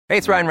Hey,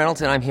 it's Ryan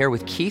Reynolds, and I'm here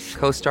with Keith,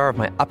 co-star of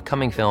my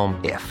upcoming film,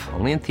 If,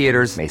 only in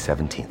theaters May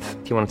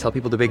 17th. Do you want to tell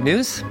people the big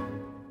news?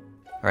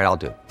 All right, I'll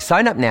do it.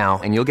 Sign up now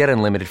and you'll get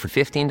unlimited for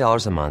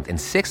 $15 a month and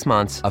 6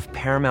 months of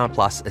Paramount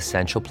Plus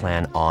Essential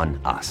Plan on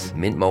us.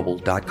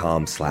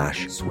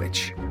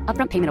 MintMobile.com/switch.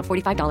 Upfront payment of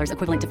 $45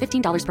 equivalent to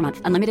 $15 per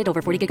month. Unlimited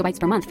over 40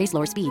 gigabytes per month. Face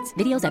lower speeds.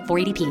 Videos at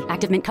 480p.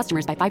 Active Mint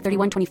customers by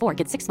 531.24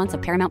 get 6 months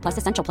of Paramount Plus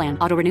Essential Plan.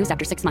 Auto renews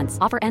after 6 months.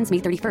 Offer ends May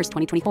 31st,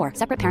 2024.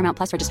 Separate Paramount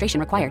Plus registration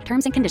required.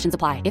 Terms and conditions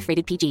apply if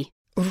rated PG.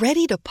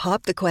 Ready to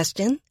pop the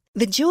question?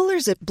 The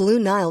jewelers at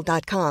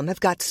BlueNile.com have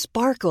got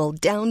sparkle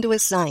down to a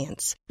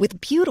science with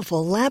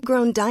beautiful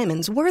lab-grown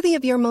diamonds worthy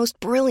of your most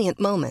brilliant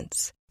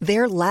moments.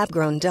 Their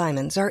lab-grown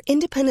diamonds are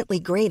independently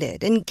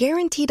graded and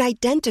guaranteed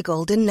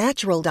identical to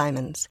natural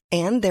diamonds,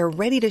 and they're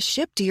ready to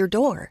ship to your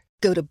door.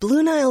 Go to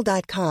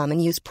BlueNile.com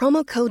and use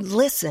promo code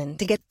LISTEN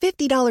to get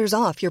 $50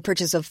 off your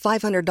purchase of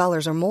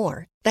 $500 or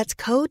more. That's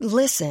code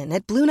LISTEN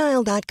at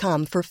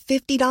BlueNile.com for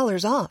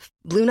 $50 off.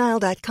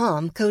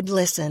 BlueNile.com, code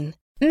LISTEN.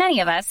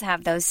 Many of us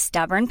have those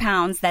stubborn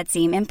pounds that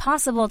seem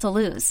impossible to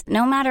lose,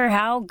 no matter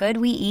how good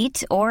we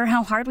eat or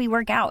how hard we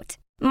work out.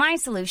 My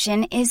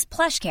solution is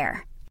PlushCare.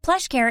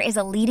 PlushCare is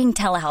a leading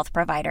telehealth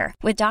provider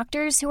with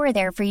doctors who are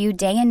there for you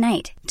day and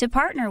night to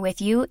partner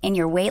with you in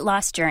your weight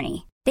loss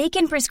journey. They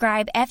can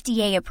prescribe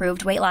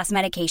FDA-approved weight loss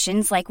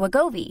medications like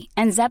Wegovy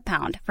and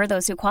Zepbound for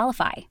those who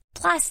qualify.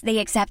 Plus, they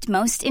accept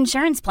most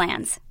insurance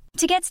plans.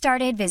 To get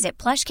started, visit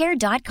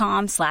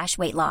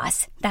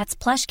plushcare.com/weightloss. That's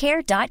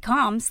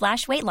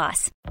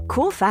plushcare.com/weightloss.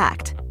 Cool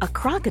fact, a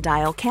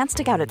crocodile can't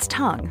stick out its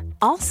tongue.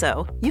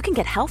 Also, you can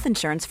get health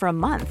insurance for a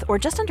month or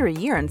just under a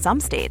year in some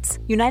states.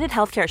 United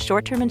Healthcare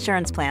short-term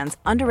insurance plans,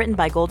 underwritten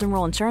by Golden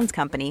Rule Insurance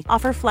Company,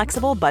 offer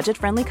flexible,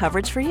 budget-friendly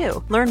coverage for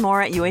you. Learn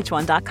more at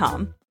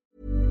uh1.com.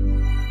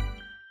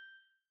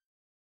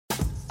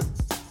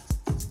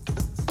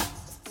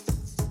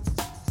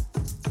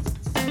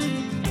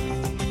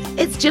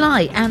 It's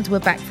July and we're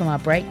back from our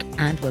break,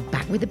 and we're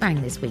back with a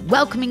bang this week,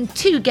 welcoming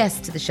 2 guests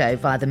to the show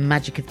via the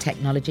magic of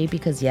technology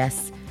because,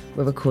 yes,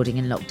 we're recording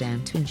in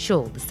lockdown to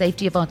ensure the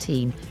safety of our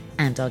team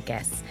and our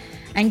guests.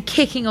 And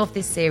kicking off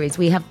this series,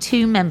 we have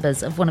 2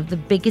 members of one of the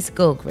biggest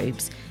girl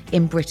groups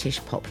in British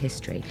pop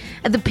history.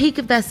 At the peak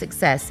of their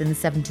success in the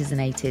 70s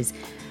and 80s,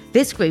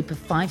 this group of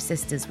 5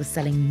 sisters was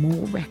selling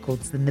more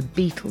records than the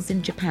Beatles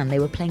in Japan. They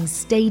were playing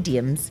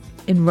stadiums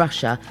in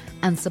Russia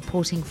and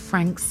supporting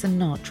Frank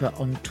Sinatra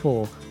on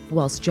tour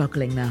whilst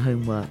juggling their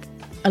homework.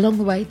 Along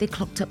the way, they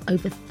clocked up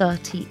over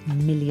 30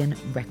 million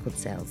record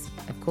sales.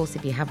 Of course,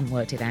 if you haven't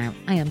worked it out,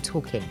 I am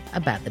talking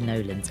about the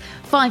Nolans.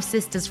 5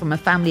 sisters from a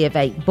family of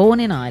 8,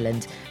 born in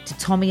Ireland, to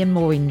Tommy and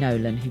Maureen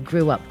Nolan, who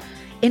grew up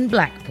in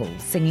Blackpool,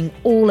 singing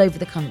all over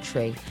the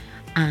country,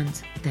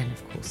 and then,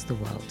 of course, the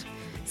world.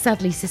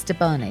 Sadly, Sister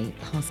Barney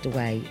passed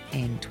away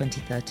in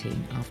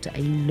 2013 after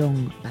a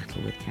long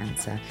battle with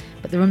cancer.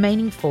 But the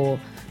remaining 4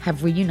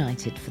 have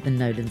reunited for The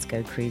Nolans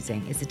Go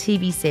Cruising. It's a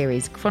TV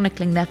series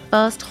chronicling their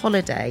first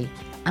holiday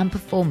and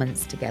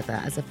performance together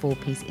as a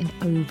 4-piece in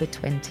over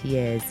 20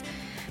 years.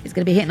 It's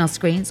going to be hitting our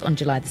screens on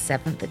July the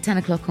 7th at 10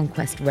 o'clock on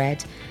Quest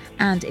Red,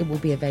 and it will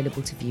be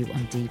available to view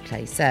on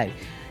Dplay. So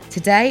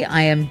today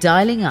I am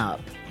dialing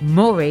up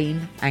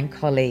Maureen and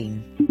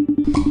Colleen.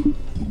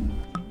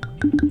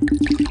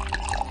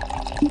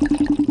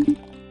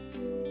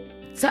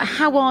 So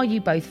how are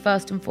you both,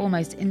 first and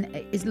foremost?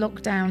 Is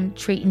lockdown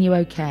treating you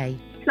okay?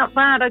 It's not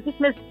bad. I just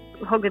miss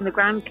hugging the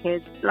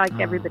grandkids like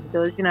everybody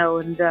does,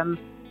 and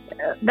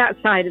that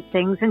side of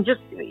things. And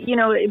just,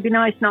 it'd be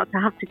nice not to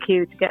have to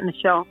queue to get in the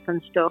shop and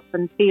stuff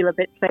and feel a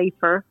bit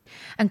safer.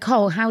 And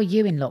Cole, how are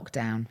you in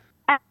lockdown?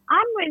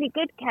 I'm really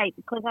good, Kate,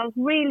 because I was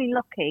really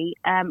lucky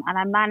and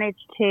I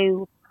managed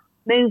to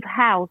move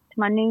house to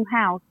my new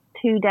house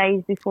 2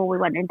 days before we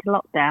went into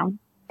lockdown.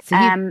 So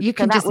you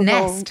can just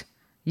nest.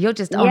 You're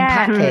just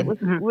unpacking. It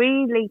was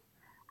really...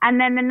 And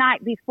then the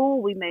night before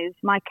we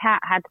moved, my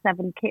cat had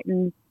 7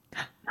 kittens.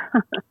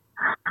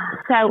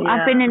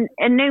 I've been in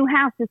a new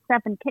house with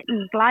 7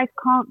 kittens. Life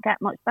can't get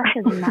much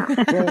better than that,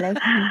 really.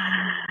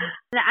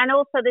 And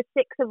also there's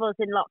 6 of us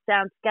in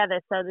lockdown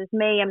together. So there's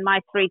me and my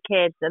 3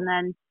 kids, and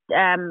then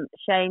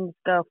Shane's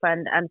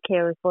girlfriend and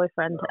Kira's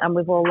boyfriend, and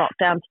we've all locked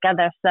down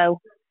together. So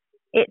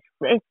it's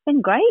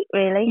been great,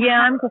 really. Yeah,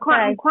 I'm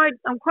quite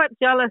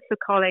jealous of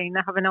Colleen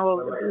having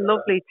all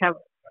lovely to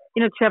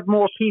have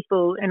more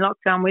people in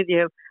lockdown with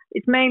you.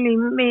 It's mainly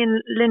me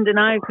and Linda and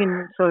I have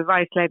been sort of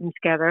isolating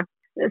together.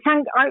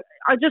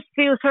 I just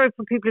feel sorry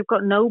for people who've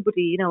got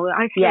nobody,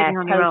 isolating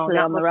on their own.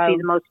 That must be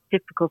the most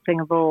difficult thing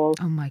of all.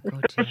 Oh my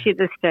God. Especially at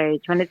this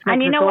stage when it's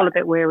making us all a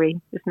bit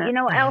weary, isn't it? You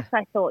know what else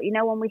I thought?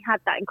 When we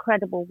had that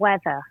incredible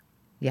weather.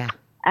 Yeah.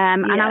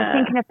 And I was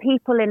thinking of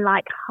people in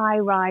like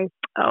high-rise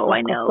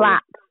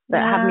flats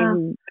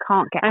that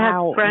can't get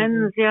out. I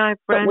have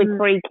friends with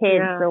 3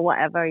 kids or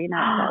whatever,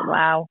 So,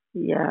 wow.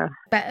 Yeah.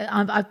 But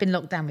I've been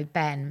locked down with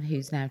Ben,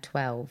 who's now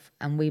 12,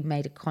 and we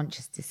made a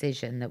conscious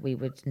decision that we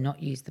would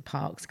not use the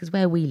parks because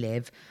where we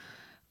live,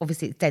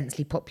 obviously it's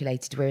densely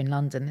populated. We're in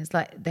London. It's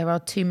like there are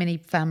too many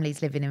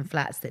families living in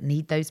flats that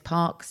need those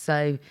parks.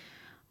 So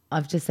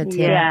I've just said to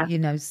him, you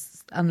know,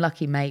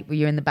 unlucky mate, where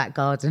you're in the back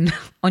garden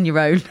on your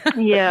own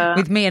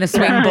with me and a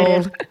swing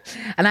ball.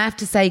 And I have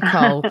to say,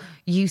 Cole,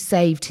 you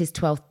saved his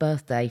 12th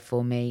birthday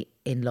for me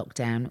in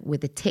lockdown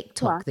with a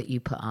TikTok that you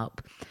put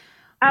up.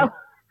 Oh.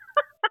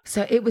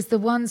 So it was the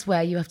ones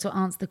where you have to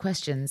answer the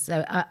questions.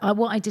 So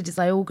what I did is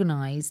I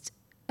organised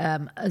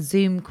a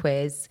Zoom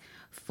quiz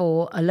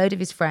for a load of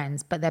his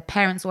friends, but their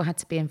parents all had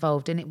to be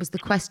involved. And it was the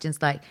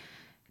questions like,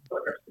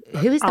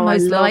 who is the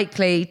most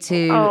likely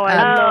to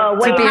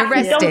be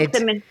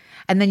arrested?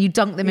 And then you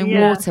dunk them in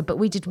water, but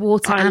we did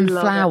water and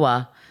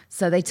flour.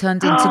 So they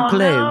turned into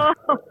glue. No.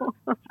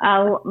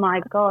 Oh,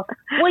 my God.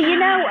 Well, you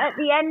know, at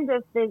the end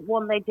of the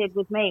one they did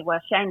with me,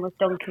 where Shane was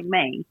dunking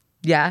me.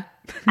 Yeah.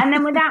 And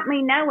then without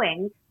me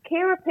knowing,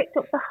 Kira picked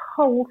up the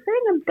whole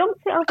thing and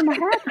dumped it over my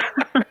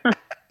head.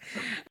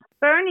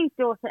 Bernie's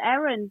daughter,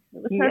 Erin,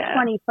 it was her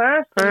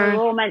 21st. And we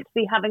were all meant to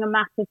be having a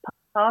massive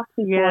party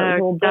for it.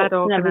 It was all booked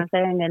and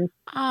everything. And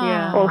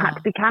all had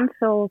to be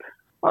cancelled.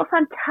 What a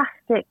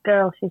fantastic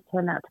girl she's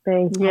turned out to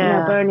be. Yeah. You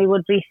know, Bernie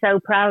would be so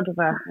proud of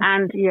her.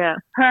 And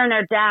her and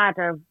her dad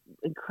are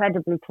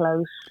incredibly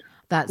close.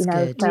 That's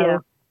good. So,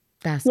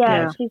 that's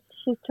good.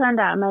 She's turned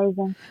out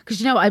amazing.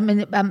 Because, you know, I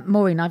mean,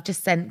 Maureen, I've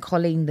just sent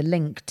Colleen the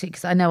link to,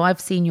 because I know I've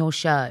seen your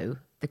show,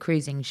 the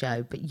cruising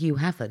show, but you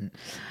haven't.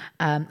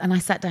 And I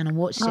sat down and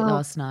watched it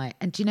last night.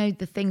 And do you know,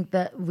 the thing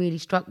that really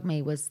struck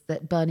me was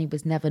that Bernie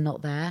was never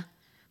not there,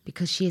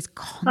 because she is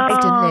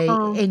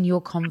constantly in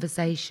your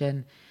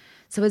conversation.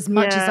 So as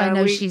much as I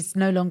know she's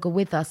no longer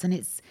with us, and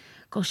it's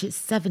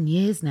 7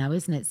 years now,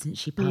 isn't it, since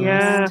she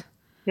passed?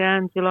 Yeah,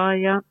 in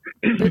July,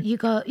 But you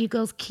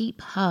girls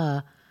keep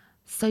her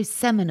so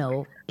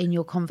seminal in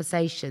your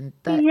conversation.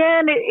 That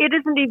and it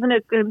isn't even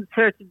a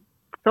concerted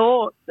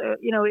thought.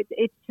 You know,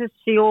 it's just,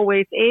 she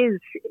always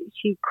is.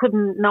 She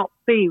couldn't not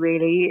be,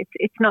 really.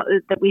 It's not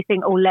that we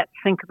think, let's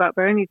think about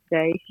Bernie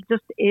today. She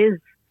just is.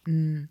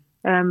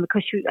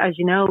 Because she, as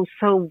you know,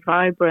 so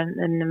vibrant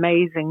and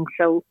amazing.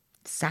 So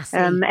sassy.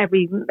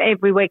 Every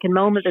waking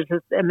moment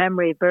there's a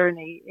memory of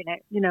Bernie in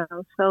it, you know.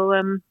 So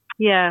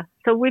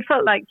so we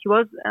felt like she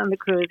was on the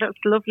cruise. That's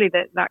lovely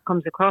that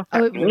comes across.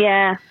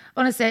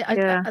 Honestly,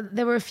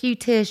 there were a few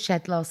tears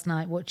shed last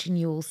night watching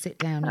you all sit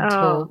down and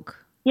talk.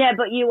 Yeah,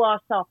 but you are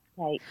soft,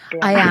 Kate. Yeah.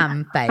 I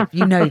am, babe.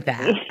 You know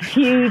that.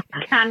 You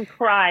can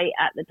cry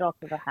at the drop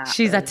of a hat.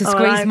 She's had to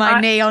squeeze my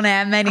knee on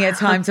air many a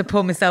time to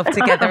pull myself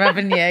together,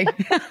 haven't you?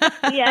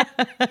 Yeah.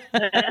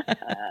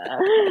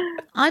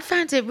 I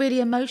found it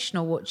really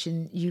emotional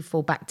watching you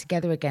fall back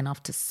together again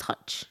after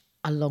such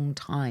a long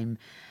time.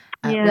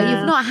 Where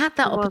you've not had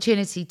that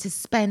opportunity to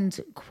spend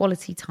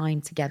quality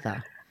time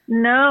together.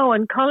 No,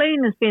 and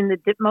Colleen has been the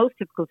most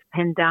difficult to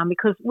pin down,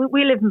 because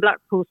we live in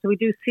Blackpool, so we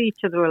do see each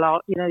other a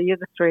lot, you know, the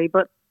other three,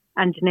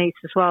 and Denise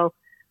as well.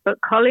 But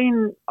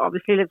Colleen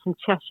obviously lives in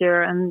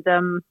Cheshire, and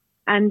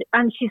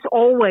she's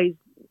always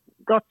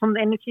got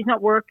something. And if she's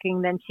not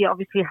working, then she's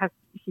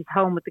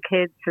home with the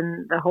kids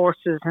and the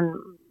horses and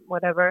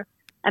whatever.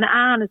 And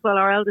Anne as well,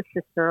 our eldest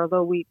sister,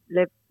 although we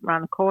live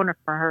around the corner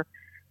for her,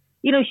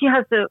 you know, she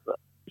has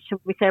should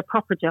we say, a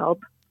proper job,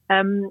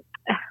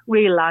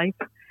 real life.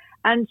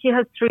 And she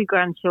has 3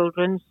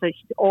 grandchildren, so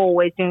she's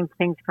always doing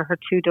things for her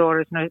 2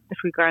 daughters and the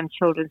 3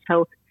 grandchildren.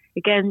 So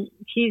again,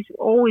 she's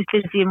always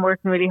busy and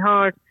working really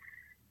hard.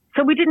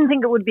 So we didn't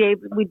think we'd be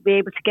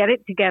able to get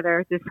it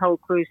together, this whole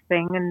cruise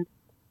thing. And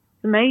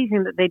it's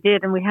amazing that they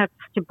did, and we had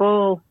such a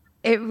ball.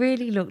 It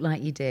really looked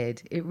like you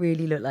did. And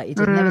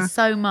there was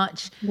so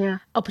much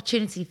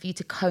opportunity for you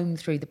to comb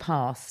through the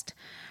past.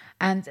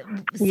 And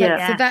so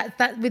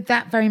that with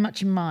that very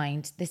much in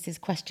mind, this is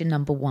question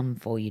number 1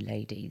 for you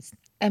ladies.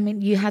 I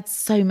mean, you had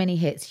so many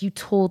hits. You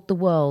toured the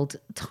world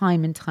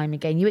time and time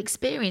again. You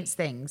experienced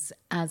things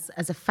as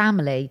a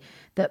family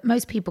that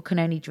most people can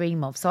only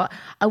dream of. So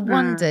I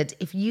wondered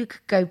if you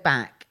could go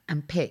back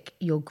and pick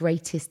your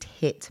greatest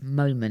hit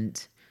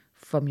moment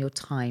from your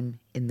time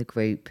in the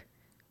group,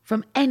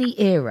 from any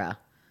era.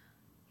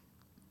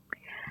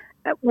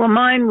 Well,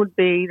 mine would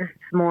be, this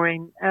is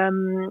Maureen,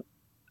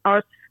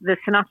 the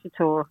Sinatra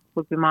tour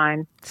would be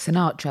mine.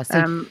 Sinatra.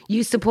 So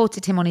you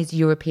supported him on his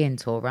European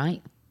tour,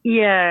 right?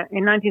 Yeah,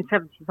 in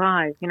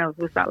 1975. You know, it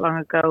was that long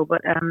ago.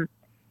 But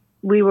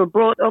we were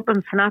brought up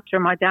on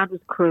Sinatra. My dad was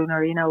a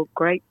crooner, you know,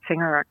 great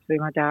singer, actually,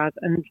 my dad.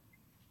 And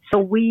so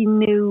we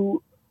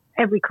knew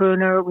every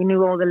crooner. We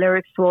knew all the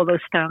lyrics to all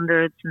those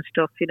standards and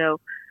stuff, you know.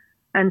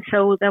 And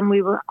so then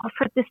we were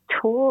offered this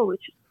tour,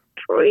 which was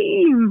a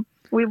dream.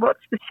 We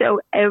watched the show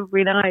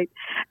every night.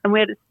 And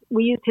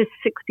we used his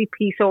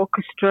 60-piece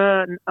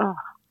orchestra. And,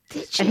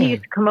 and he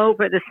used to come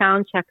over at the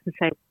sound check and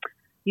say,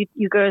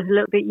 you girls are a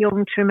little bit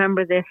young to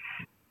remember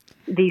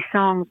these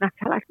songs. And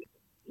I felt like,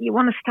 you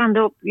want to stand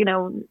up, you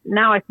know.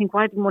 Now I think,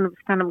 why didn't one of us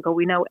stand up and go,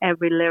 we know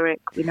every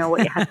lyric. We know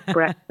what you had for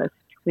breakfast.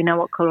 We know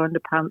what colour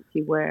underpants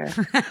you wear.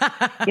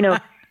 You know,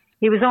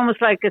 he was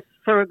almost like a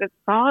surrogate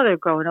father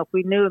growing up.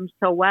 We knew him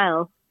so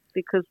well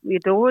because we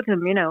adored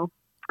him, you know.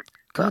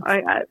 God.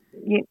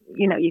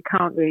 You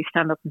can't really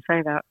stand up and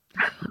say that.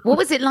 What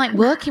was it like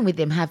working with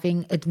him,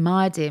 having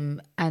admired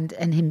him and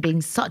him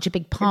being such a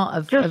big part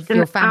of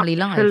your family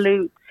life?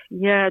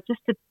 Yeah,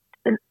 just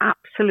an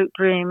absolute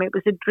dream. It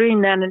was a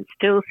dream then, and it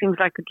still seems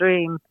like a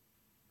dream.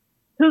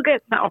 Who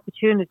gets that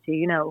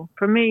opportunity?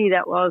 For me,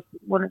 that was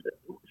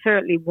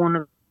certainly one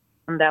of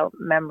the standout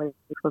memories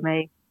for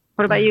me.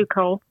 What about you,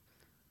 Cole?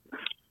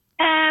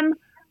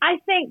 I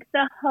think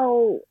the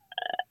whole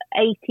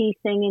 80s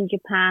thing in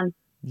Japan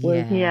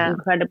was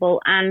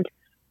incredible, and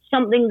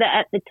something that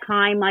at the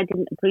time I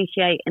didn't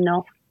appreciate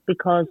enough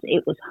because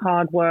it was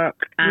hard work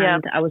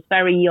and I was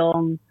very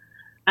young,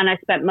 and I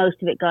spent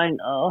most of it going,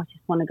 I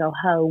just want to go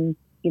home,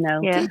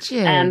 Did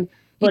you?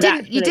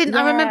 You didn't.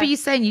 I remember you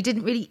saying you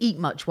didn't really eat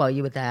much while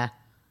you were there.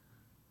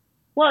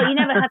 Well, you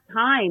never had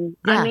time.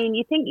 Yeah. I mean,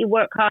 you think you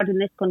work hard in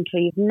this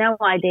country, you've no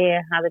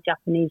idea how the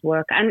Japanese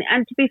work. And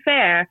to be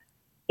fair,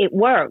 it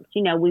worked.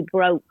 We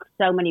broke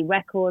so many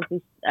records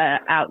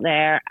out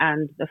there,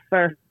 and the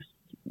first,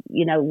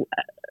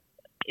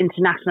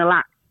 international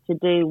act to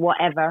do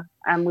whatever,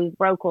 and we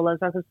broke all those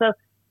records. So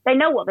they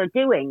know what they're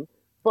doing,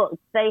 but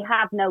they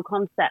have no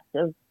concept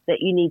of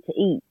that you need to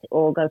eat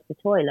or go to the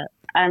toilet.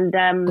 And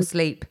or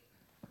sleep.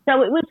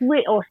 So it was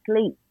or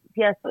sleep.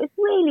 Yes, so it's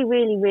really,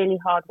 really, really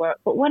hard work.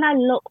 But when I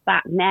look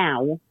back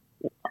now,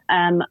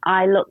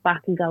 I look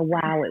back and go,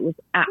 wow, it was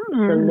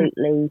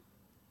absolutely...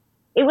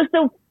 It was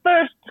the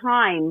first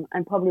time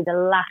and probably the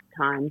last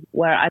time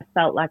where I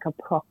felt like a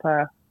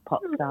proper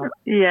pop star.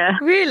 Yeah.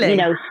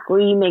 Really?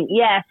 Screaming.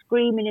 Yeah,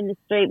 screaming in the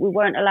street. We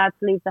weren't allowed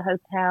to leave the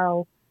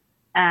hotel.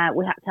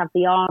 We had to have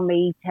the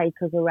army take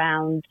us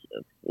around.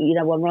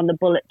 When we're on the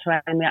bullet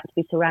train, we had to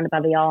be surrounded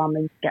by the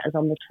army to get us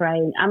on the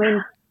train. I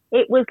mean...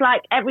 It was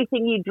like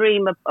everything you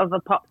dream of a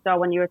pop star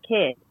when you're a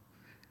kid.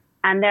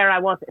 And there I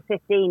was at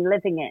 15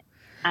 living it,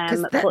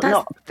 but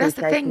not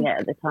appreciating it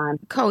at the time.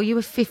 Cole, you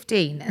were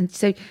 15, and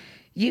so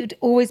you'd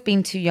always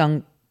been too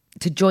young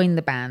to join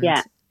the band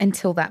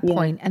until that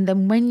point. And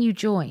then when you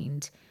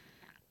joined,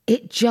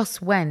 it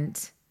just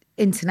went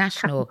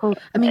international.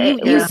 I mean,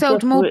 you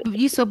sold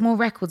more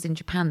records in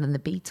Japan than the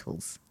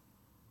Beatles.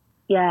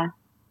 Yeah.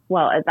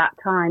 Well, at that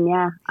time,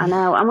 I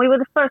know. And we were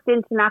the first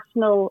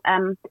international...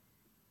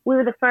 we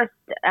were the first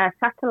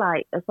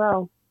satellite as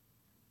well.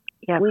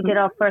 Yeah, we did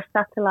our first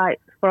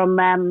satellite from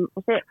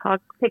was it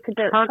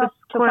Trafalgar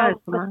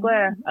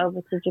Square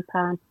over to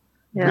Japan.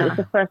 Yeah, it was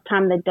the first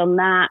time they'd done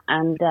that,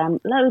 and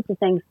loads of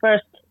things.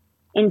 First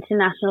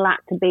international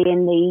act to be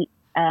in the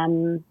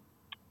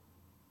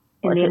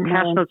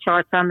international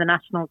charts and the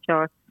national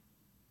charts.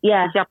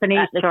 Yeah, the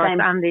Japanese charts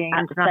and the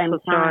international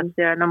charts.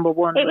 Yeah, number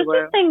one. It was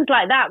just things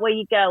like that where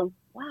you go,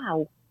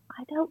 wow.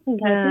 I don't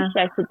think I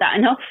appreciated that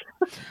enough.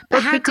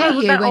 But how dare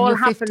you when you're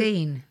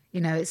 15?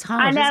 It's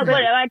hard. I know,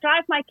 but I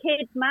drive my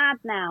kids mad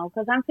now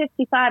because I'm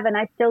 55 and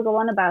I still go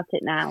on about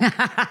it now.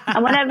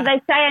 And whenever they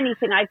say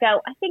anything, I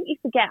go, I think you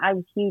forget I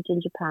was huge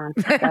in Japan.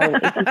 So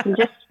if you can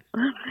just...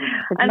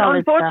 And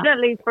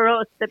unfortunately for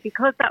us, that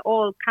because that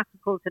all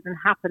catapulted and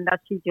happened as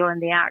she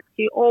joined the act,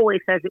 she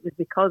always says it was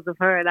because of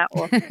her that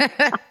all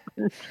happened.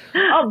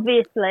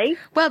 Obviously.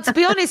 Well, to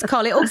be honest,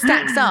 Cole, it all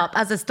stacks up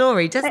as a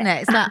story, doesn't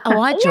it? It's like,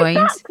 I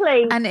joined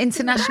and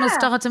international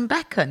stardom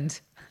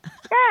beckoned.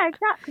 Yeah,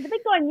 exactly. They've been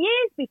going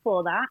years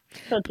before that,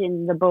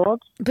 judging the board.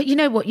 But you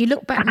know what? You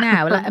look back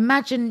now, like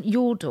imagine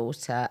your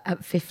daughter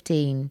at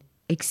 15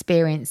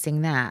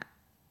 experiencing that.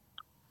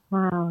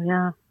 Wow,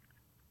 yeah.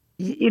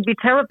 You'd be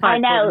terrified. I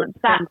know for them at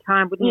the same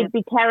time, wouldn't you? You'd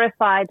be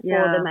terrified for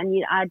them,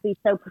 and I'd be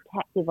so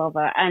protective of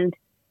her. And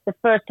the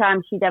first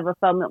time she'd ever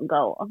phone me up and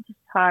go, I'm just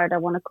tired, I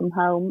want to come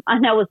home. I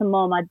know as a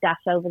mom, I'd dash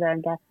over there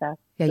and get her.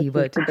 Yeah, you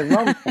would. The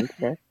wrong thing to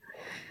do.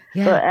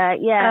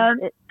 Yeah.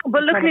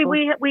 But luckily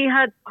we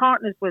had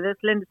partners with us.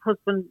 Linda's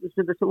husband was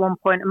with us at one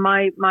point, and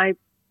my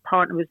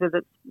partner was with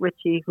us,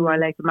 Richie, who I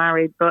later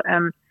married. But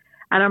and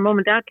our mum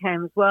and dad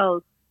came as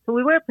well, so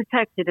we were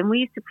protected, and we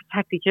used to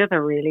protect each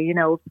other, really.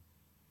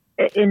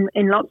 In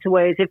lots of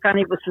ways. If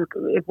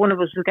one of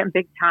us was getting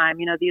big time,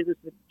 the others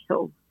would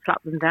sort of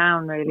slap them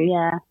down, really.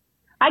 Yeah,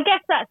 I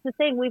guess that's the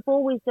thing. We've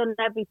always done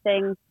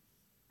everything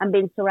and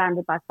been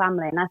surrounded by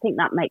family, and I think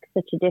that makes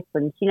such a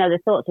difference. The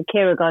thoughts of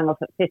Kira going off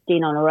at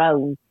 15 on her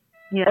own,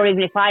 or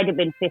even if I'd have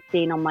been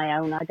 15 on my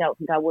own, I don't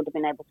think I would have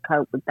been able to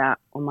cope with that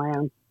on my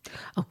own.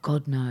 Oh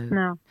God,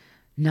 no.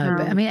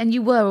 But I mean, and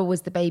you were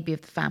always the baby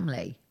of the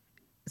family.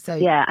 So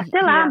yeah, I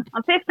still am.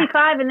 I'm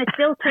 55 and they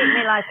still treat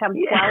me like I'm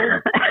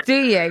 12. Do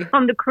you?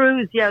 On the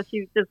cruise,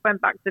 she just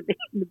went back to being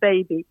the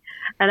baby.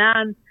 And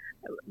Anne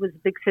was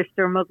big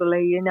sister,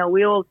 motherly.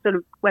 We all sort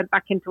of went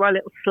back into our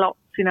little slots,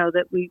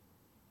 that we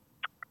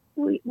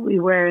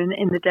were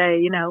in the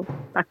day,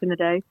 back in the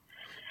day.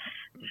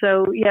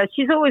 So, yeah,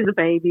 she's always a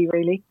baby,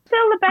 really.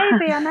 Still the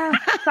baby, I know.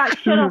 It's like,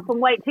 shut up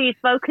and wait till you're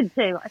spoken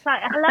to. It's like,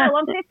 hello,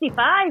 I'm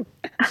 55.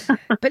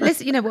 But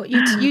listen, you know what?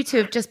 You two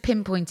have just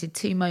pinpointed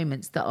two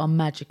moments that are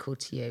magical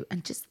to you.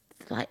 And just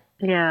like,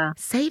 Yeah.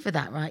 savour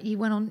that, right? You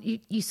went on,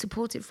 you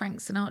supported Frank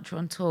Sinatra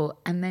on tour,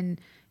 and then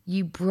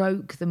you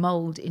broke the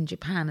mould in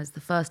Japan as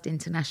the first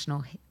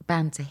international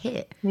band to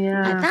hit.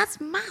 Yeah. Like,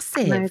 that's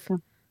massive.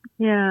 Amazing.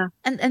 Yeah.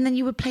 And then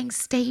you were playing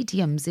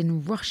stadiums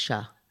in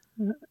Russia.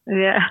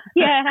 Yeah.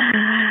 Yeah.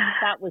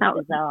 That was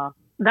bizarre.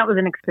 That was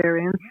an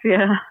experience,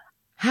 yeah.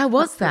 How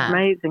was that?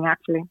 Amazing,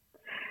 actually.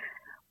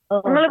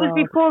 Oh, well, it was God.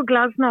 before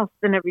Glasnost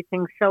and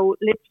everything, so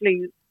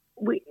literally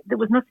there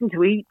was nothing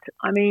to eat.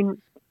 I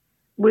mean,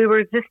 we were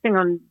existing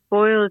on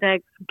boiled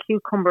eggs and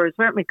cucumbers,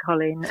 weren't we,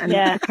 Colleen? And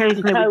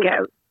occasionally we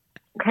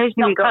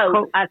got Coke,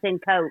 Coke. as in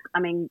Coke.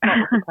 I mean,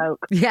 bottles of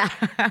Coke. Yeah.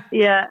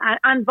 Yeah,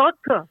 and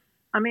vodka.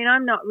 I mean,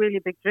 I'm not really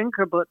a big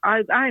drinker, but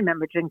I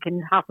remember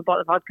drinking half a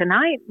bottle of vodka a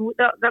night.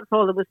 That's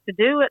all there was to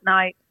do at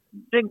night,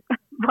 drink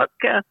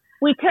vodka.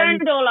 We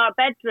turned all our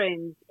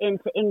bedrooms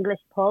into English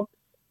pubs,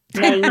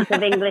 names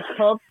of English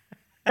pubs.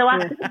 So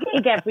after the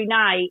gig every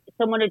night,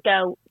 someone would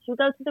go, should we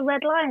go to the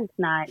Red Lion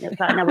tonight? And it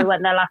was like, no, we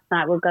went there last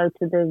night. We'll go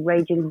to the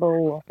Raging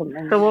Bull or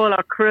something. So all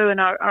our crew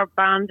and our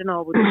band and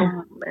all would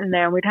come in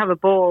there and we'd have a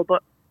ball.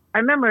 But I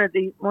remember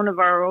one of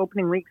our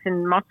opening weeks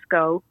in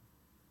Moscow,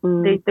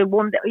 the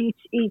one that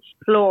each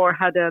floor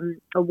had a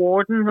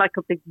warden, like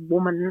a big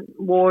woman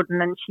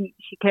warden, and she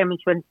came and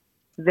she went,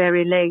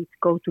 very late,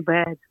 go to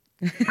bed.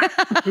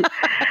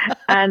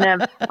 And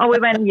we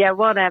went, yeah,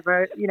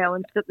 whatever,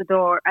 and shut the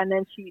door. And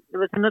then there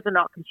was another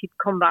knock, and she'd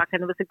come back,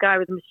 and there was a guy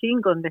with a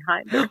machine gun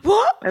behind her.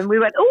 What? And we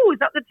went, oh, is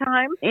that the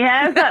time?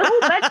 Yeah, I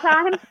was like,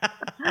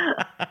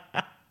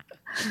 bedtime.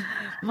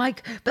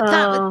 Mike,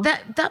 but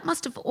that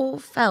must have all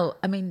felt,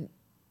 I mean,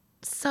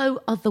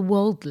 so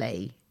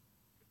otherworldly.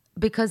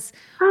 Because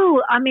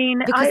I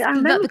mean, I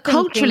remember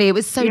culturally thinking, it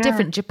was so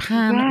different.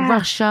 Japan,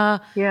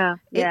 Russia,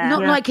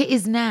 not like it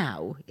is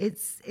now.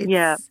 It's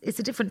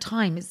a different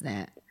time, isn't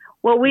it?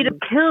 Well, we'd have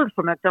killed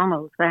for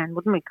McDonald's then,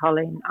 wouldn't we,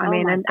 Colleen? I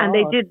mean, and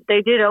they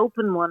did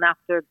open one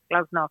after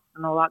Glasnost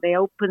and all that. They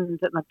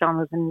opened at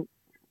McDonald's in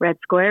Red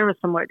Square or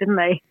somewhere, didn't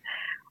they?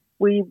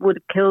 We would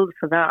have killed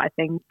for that, I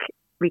think,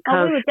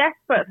 because we were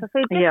desperate for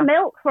food. Just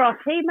milk for our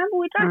tea. Remember,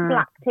 we drank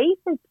black tea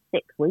for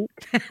 6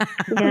 weeks.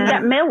 We didn't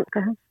get milk.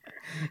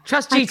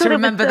 Trust you to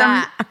remember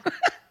that.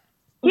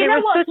 You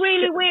know what's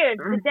really weird?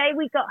 The day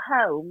we got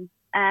home,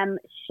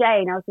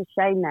 Shane, I was with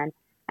Shane then,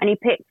 and he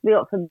picked me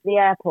up from the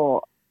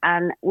airport,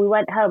 and we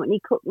went home, and he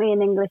cooked me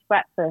an English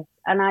breakfast,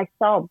 and I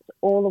sobbed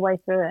all the way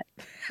through it.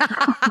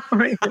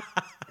 Proper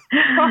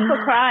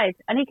cried,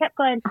 and he kept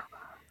going,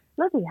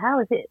 bloody hell,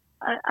 is it?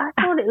 I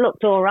thought it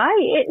looked all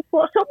right.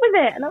 What's up with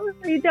it? And I was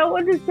like, you don't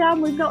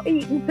understand, we've not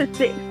eaten for 6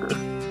 weeks.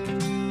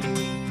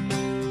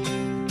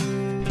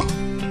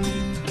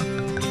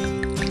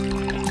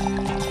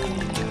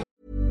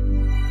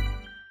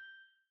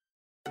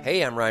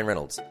 Hey, I'm Ryan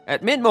Reynolds.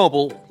 At Mint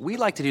Mobile, we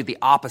like to do the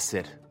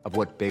opposite of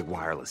what Big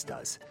Wireless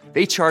does.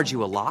 They charge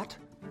you a lot,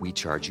 we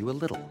charge you a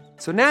little.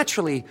 So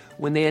naturally,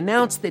 when they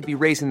announced they'd be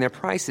raising their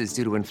prices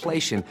due to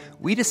inflation,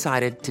 we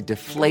decided to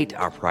deflate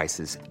our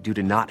prices due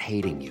to not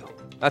hating you.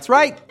 That's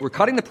right. We're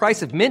cutting the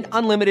price of Mint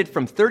Unlimited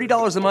from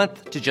 $30 a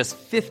month to just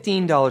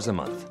 $15 a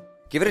month.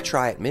 Give it a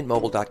try at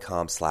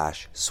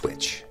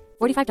mintmobile.com/switch.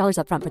 $45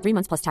 up front for 3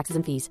 months plus taxes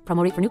and fees.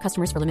 Promo rate for new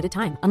customers for limited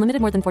time.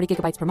 Unlimited more than 40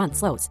 gigabytes per month.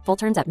 Slows full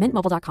terms at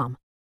mintmobile.com.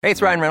 Hey,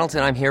 it's Ryan Reynolds,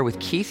 and I'm here with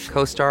Keith,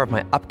 co-star of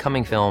my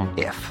upcoming film,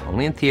 If,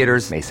 only in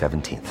theaters May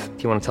 17th.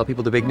 Do you want to tell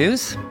people the big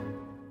news?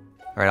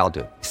 All right, I'll do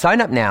it. Sign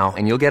up now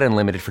and you'll get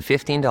unlimited for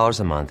 $15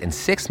 a month and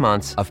 6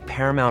 months of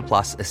Paramount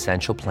Plus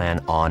Essential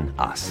Plan on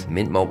us.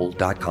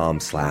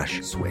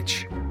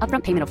 mintmobile.com/switch.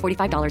 Upfront payment of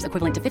 $45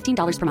 equivalent to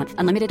 $15 per month.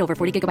 Unlimited over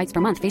 40 gigabytes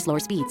per month. Face lower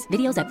speeds.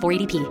 Videos at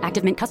 480p.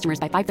 Active Mint customers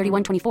by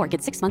 531.24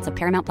 get 6 months of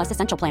Paramount Plus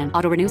Essential Plan.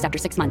 Auto renews after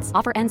 6 months.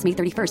 Offer ends May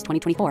 31st,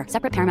 2024.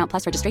 Separate Paramount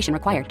Plus registration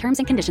required. Terms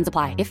and conditions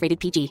apply if rated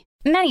PG.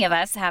 Many of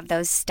us have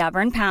those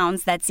stubborn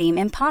pounds that seem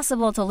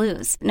impossible to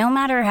lose, no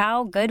matter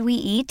how good we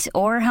eat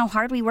or how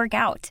hard we work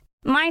out.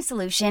 My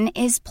solution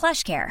is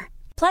PlushCare.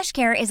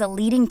 PlushCare is a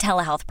leading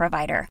telehealth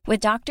provider with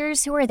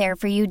doctors who are there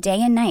for you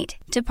day and night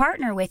to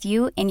partner with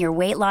you in your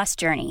weight loss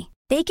journey.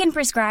 They can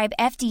prescribe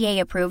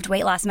FDA-approved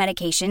weight loss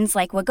medications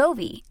like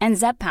Wegovy and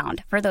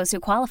Zepbound for those who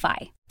qualify.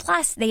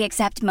 Plus, they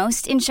accept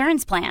most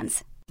insurance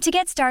plans. To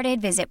get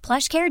started, visit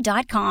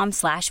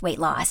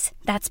plushcare.com/weightloss.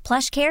 That's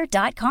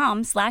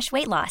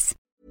plushcare.com/weightloss.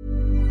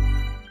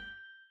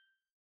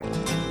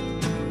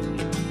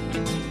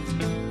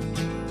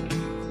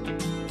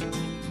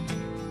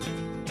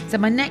 So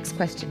my next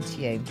question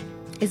to you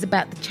is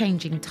about the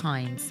changing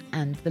times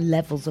and the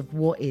levels of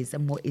what is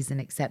and what isn't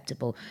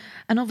acceptable.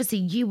 And obviously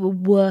you were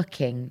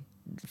working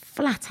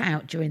flat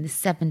out during the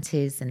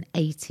 70s and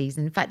 80s.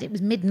 In fact, it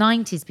was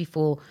mid-90s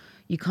before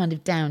you kind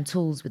of down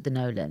tools with the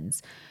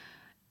Nolans.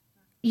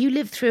 You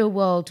lived through a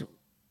world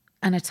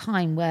and a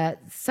time where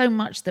so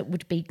much that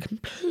would be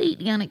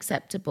completely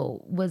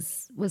unacceptable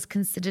was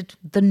considered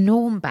the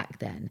norm back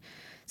then.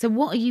 So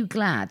what are you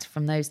glad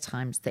from those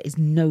times that is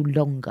no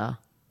longer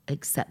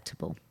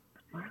acceptable?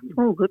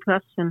 Oh, good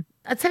question.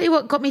 I'll tell you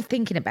what got me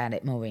thinking about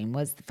it, Maureen,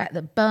 was the fact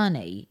that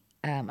Bernie,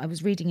 I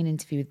was reading an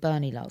interview with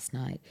Bernie last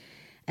night,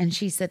 And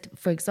she said,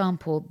 for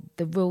example,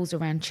 the rules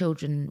around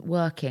children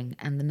working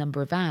and the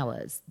number of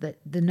hours, that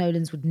the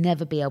Nolans would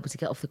never be able to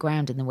get off the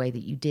ground in the way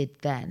that you did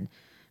then,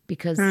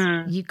 because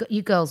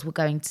you girls were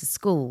going to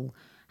school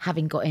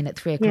having got in at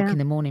 3 o'clock in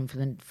the morning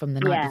from the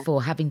night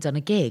before, having done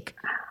a gig.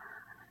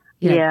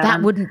 You know,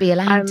 that wouldn't be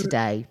allowed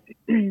today.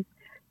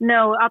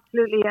 No,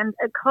 absolutely. And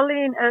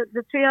Colleen,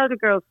 the 3 elder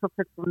girls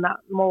suffered from that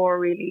more,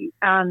 really,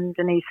 and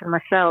Denise and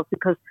myself,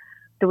 because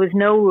there was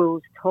no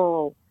rules at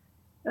all.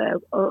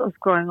 Us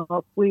growing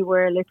up, we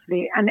were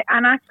literally, and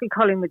actually,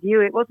 Colleen, with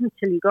you, it wasn't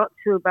until you got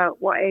to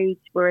about what age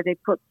where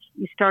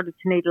you started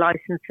to need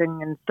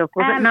licensing and stuff.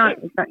 Was it not?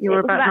 You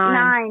were about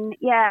 9.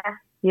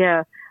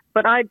 Yeah.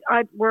 But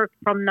I'd worked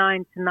from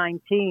 9 to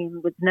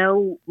 19 with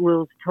no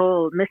rules at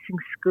all, missing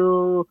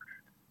school,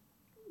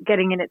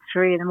 getting in at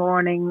 3 in the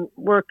morning,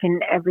 working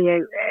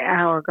every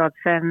hour God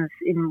sends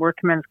in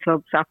working men's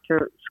clubs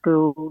after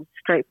school,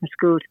 straight from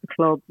school to the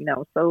club, you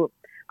know. So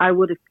I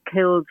would have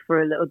killed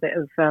for a little bit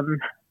of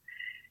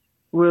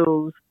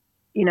rules,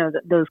 you know,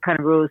 those kind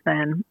of rules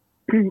then.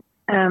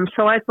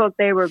 So I thought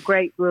they were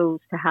great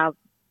rules to have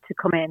to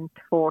come in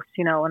to force,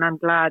 you know, and I'm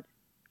glad,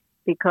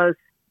 because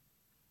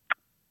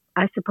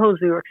I suppose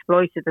we were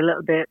exploited a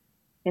little bit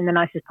in the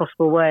nicest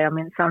possible way. I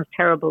mean, it sounds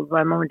terrible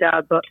by mum and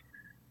dad, but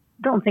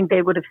I don't think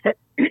they would have said,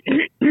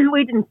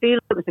 we didn't feel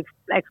it was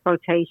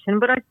exploitation,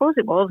 but I suppose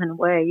it was in a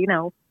way, you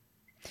know.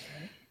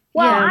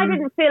 Well, I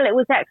didn't feel it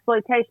was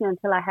exploitation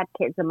until I had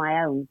kids of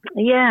my own.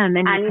 Yeah, and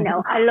then you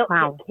know, I looked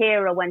at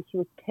Kira when she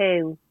was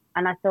 2,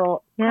 and I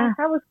thought, I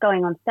was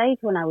going on stage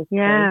when I was 2.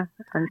 Yeah,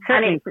 and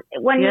it's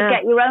when you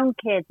get your own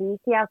kids and you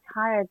see how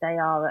tired they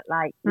are at,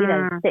 like, you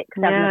know, 6,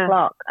 7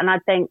 o'clock, and I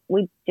think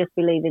we'd just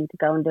be leaving to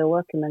go and do a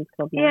working men's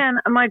club now. Yeah,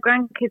 and my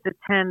grandkids are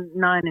 10,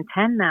 9 and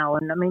 10 now,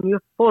 and I mean, you're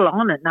full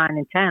on at 9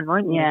 and 10,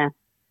 weren't you?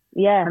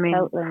 Yeah, I mean,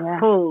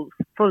 totally,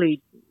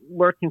 fully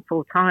working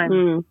full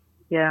time.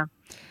 Yeah.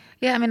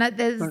 Yeah, I mean,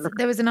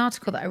 there was an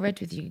article that I read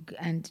with you,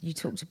 and you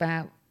talked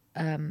about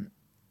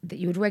that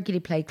you would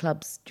regularly play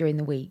clubs during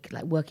the week,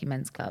 like working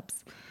men's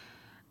clubs,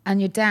 and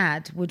your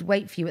dad would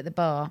wait for you at the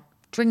bar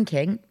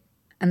drinking,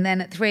 and then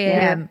at 3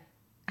 a.m.,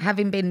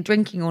 having been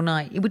drinking all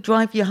night, he would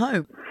drive you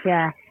home.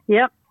 Yeah.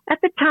 Yep. At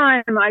the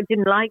time, I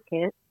didn't like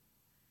it,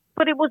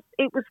 but it was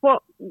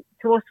what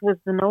to us was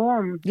the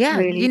norm. Yeah,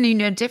 really. you knew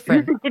no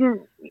different.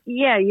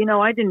 You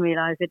know, I didn't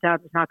realise that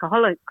Dad was an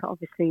alcoholic,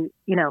 obviously,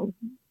 you know.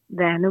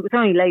 Then it was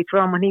only later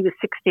on when he was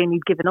 16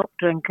 he'd given up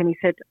drink, and he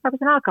said I was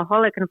an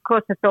alcoholic, and of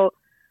course I thought,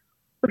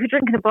 well, if you're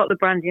drinking a bottle of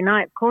brandy a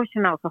night, of course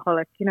you're an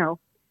alcoholic, you know.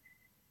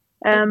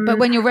 But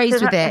when you're raised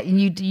with it,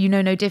 you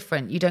know no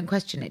different, you don't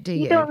question it, do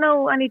you? You don't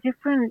know any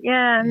different.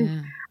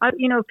 And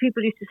you know,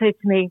 people used to say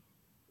to me,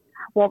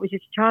 what was your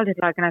childhood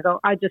like? And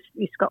I just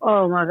used to go,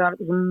 oh my God,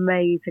 it was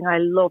amazing, I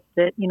loved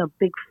it, you know,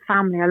 big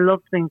family, I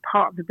loved being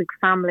part of the big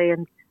family,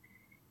 and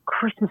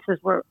Christmases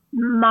were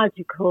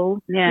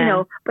magical, you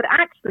know. But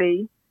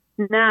actually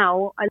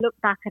now I look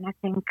back and I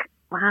think,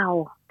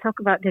 wow, talk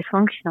about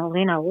dysfunctional,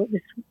 you know,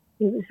 it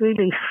was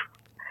really,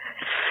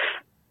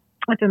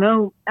 I don't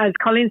know, as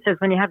Colleen says,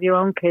 when you have your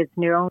own kids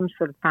and your own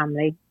sort of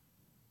family,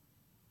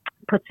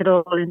 puts it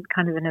all in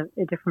kind of in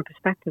a different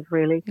perspective,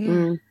 really.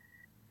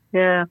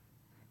 Yeah.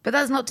 But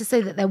that's not to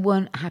say that there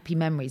weren't happy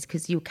memories,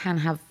 because you can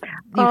have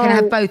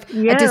both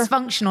a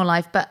dysfunctional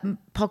life but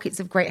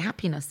pockets of great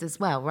happiness as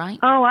well, right?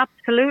 Oh,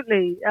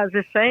 absolutely. As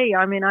I say,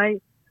 I mean,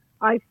 I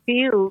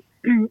feel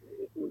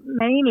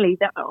mainly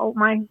that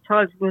my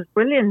childhood was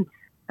brilliant.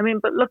 I mean,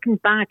 but looking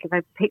back,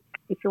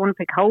 if you want to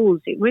pick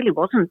holes, it really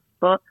wasn't.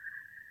 But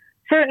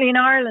certainly in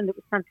Ireland, it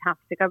was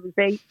fantastic. I was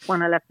 8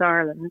 when I left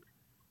Ireland,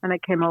 and I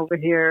came over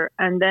here,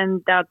 and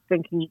then Dad's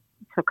drinking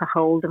took a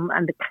hold,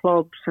 and the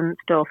clubs and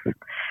stuff,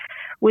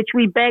 which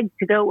we begged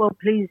to go, well,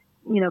 please,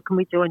 you know, can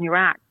we join your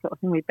act? Sort of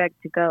thing. We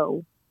begged to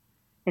go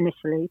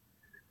initially.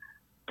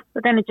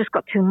 But then it just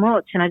got too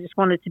much, and I just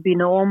wanted to be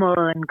normal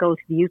and go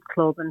to the youth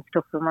club and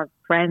stuff with my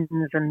friends,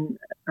 and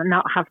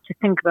not have to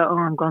think about, oh,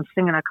 I'm going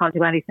singing, I can't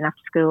do anything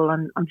after school,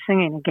 and I'm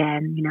singing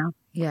again, you know.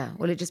 Yeah,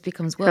 well, it just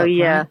becomes work, so,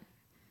 right?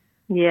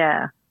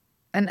 Yeah.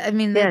 And I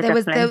mean, there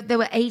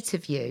were 8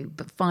 of you,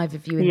 but 5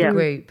 of you in the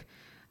group.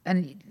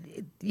 And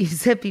you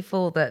said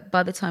before that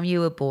by the time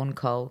you were born,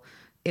 Cole,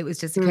 it was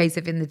just a case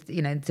of in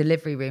the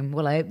delivery room,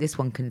 well, I hope this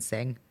one can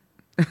sing.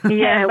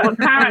 Yeah, well,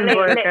 apparently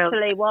it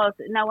literally was.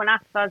 No one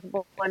asked if I was a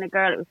boy and a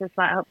girl. It was just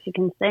like, I hope she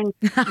can sing.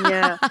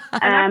 Yeah.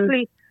 And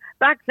actually,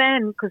 back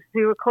then, because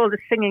we were called the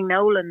Singing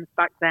Nolans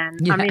back then,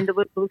 I mean, there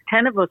was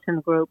 10 of us in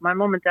the group, my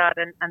mum and dad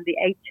and the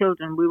 8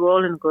 children, we were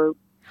all in the group.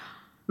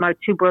 My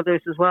 2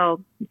 brothers as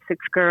well,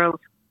 6 girls.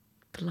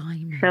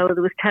 Blimey. So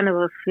there was 10 of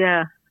us,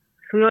 yeah.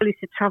 So we all used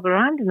to travel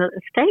around in a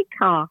state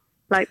car,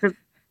 like the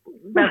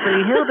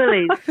Beverly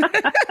Hillbillies.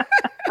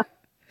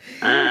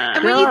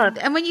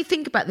 And when you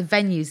think about the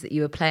venues that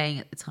you were playing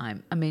at the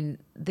time, I mean,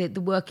 the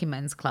working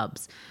men's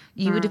clubs,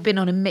 you would have been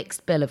on a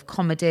mixed bill of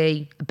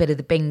comedy, a bit of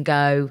the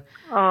bingo,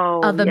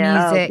 other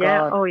music.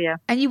 Yeah. Oh, yeah.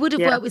 And you would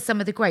have worked with some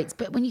of the greats.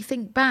 But when you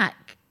think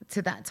back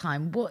to that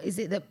time, what is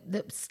it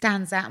that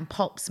stands out and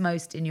pops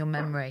most in your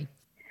memory?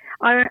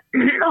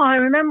 I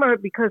remember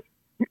because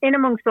in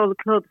amongst all the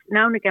clubs,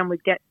 now and again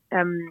we'd get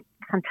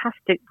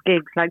fantastic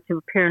gigs, like to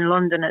appear in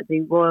London at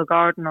the Royal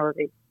Garden or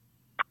the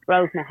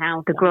Grosvenor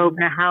House. The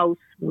Grosvenor House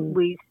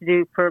we used to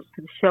do for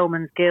the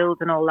Showman's Guild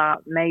and all that.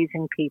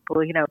 Amazing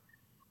people, you know.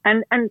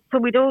 And so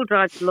we'd all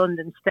drive to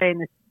London, stay in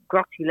this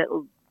grotty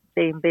little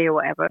B&B or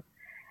whatever.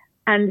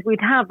 And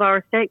we'd have our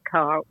estate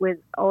car with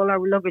all our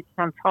luggage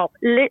on top,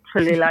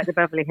 literally like the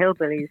Beverly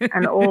Hillbillies,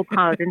 and all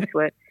piled into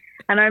it.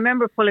 And I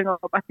remember pulling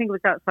up, I think it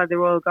was outside the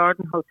Royal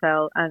Garden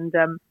Hotel, and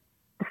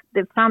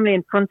the family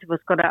in front of us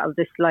got out of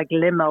this like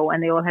limo,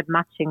 and they all had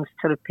matching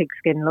sort of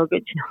pigskin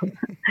luggage.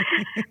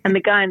 And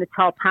the guy in the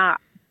top hat,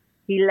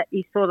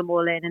 he saw them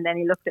all in, and then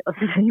he looked at us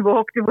and he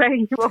walked away.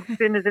 He walked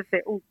in as if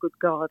they, oh, good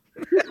God.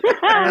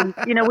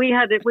 You know, we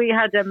had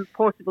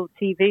portable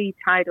TV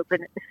tied up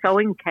in a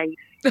sewing case.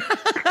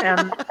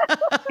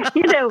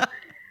 You know,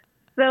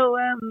 so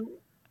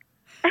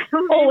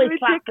always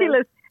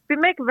ridiculous. We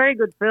make a very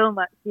good film,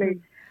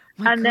 actually.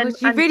 My and gosh,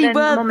 then you really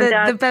were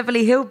the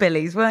Beverly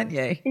Hillbillies, weren't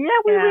you? Yeah,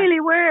 we really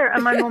were.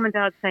 And my mum and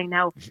dad saying,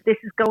 "Now this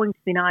is going to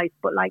be nice,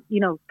 but like,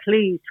 you know,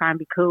 please try and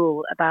be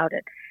cool about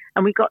it."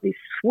 And we got these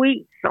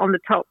suites on the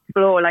top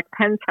floor, like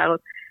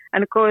penthouse.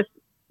 And of course,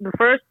 the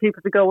first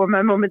people to go were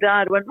my mum and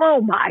dad. Went,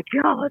 "Oh my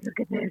God, look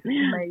at this! It's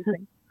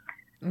amazing."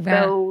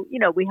 So, you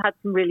know, we had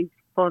some really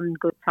fun,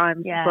 good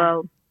times as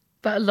well.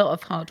 But a lot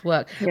of hard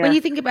work. Yeah. When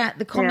you think about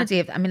the comedy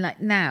of, I mean, like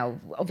now,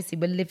 obviously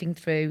we're living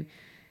through,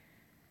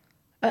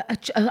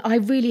 I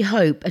really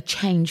hope, a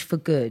change for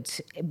good.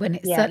 When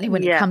it certainly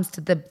when it comes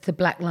to the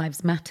Black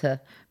Lives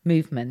Matter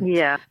movement.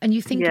 Yeah. And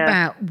you think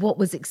about what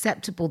was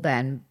acceptable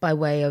then by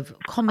way of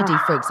comedy,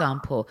 for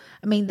example.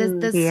 I mean, there's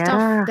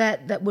stuff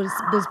that was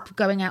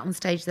going out on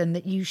stage then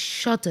that you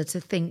shudder to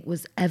think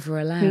was ever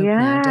allowed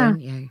now, don't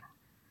you?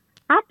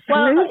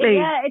 Absolutely.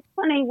 Well, it's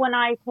funny when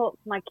I talk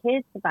to my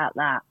kids about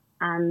that,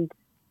 and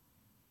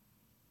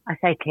I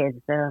say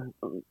kids, they're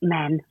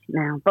men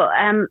now, but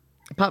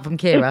apart from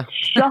Kira, it's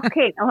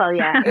shocking. Well,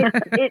 yeah,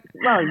 it's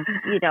well,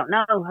 you don't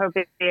know, her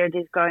beard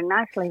is growing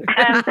nicely.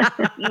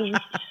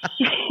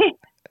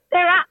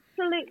 They're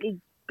absolutely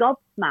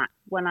gobsmacked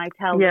when I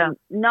tell them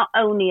not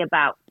only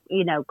about,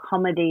 you know,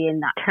 comedy in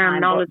that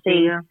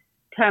terminology,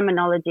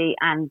 terminology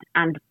and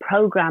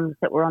programs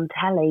that were on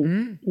telly,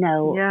 you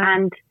know,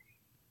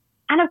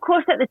 and of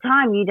course, at the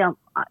time, you don't,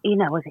 you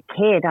know, as a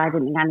kid, I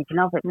didn't think anything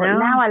of it. But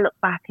now I look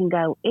back and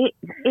go, it's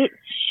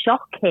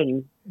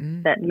shocking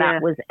that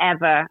was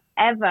ever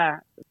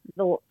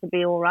thought to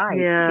be all right,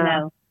 you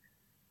know.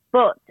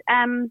 But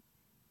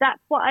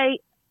that's what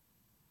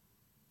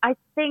I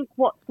think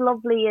what's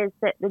lovely is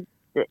that,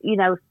 you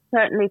know,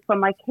 certainly from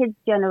my kids'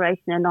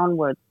 generation and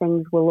onwards,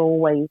 things will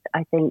always,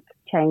 I think,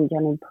 change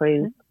and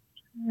improve.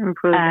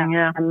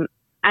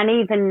 And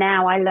even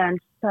now, I learn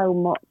so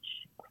much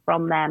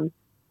from them.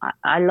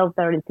 I love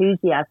their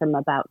enthusiasm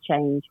about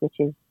change, which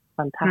is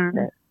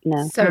fantastic. You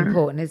know? So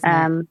important, isn't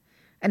it?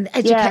 And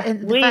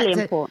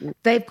really important.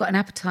 They've got an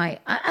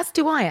appetite, as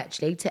do I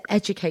actually, to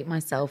educate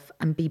myself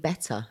and be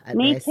better at this.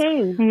 Me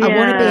too. I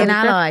want to be an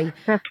ally.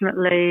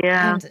 Definitely,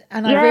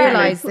 And I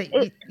realise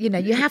that, you know,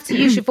 you have to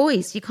use your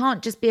voice. You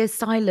can't just be a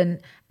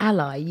silent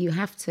ally. You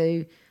have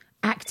to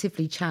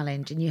actively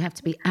challenge, and you have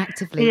to be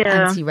actively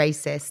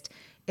anti-racist.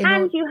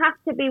 And you have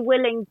to be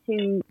willing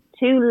to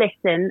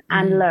listen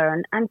and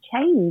learn and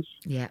change.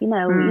 Yeah. You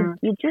know,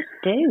 you just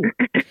do.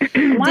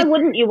 Why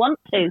wouldn't you want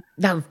to?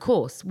 No, of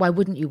course. Why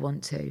wouldn't you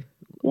want to?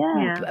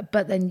 Yeah.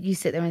 But then you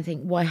sit there and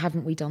think, why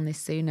haven't we done this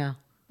sooner?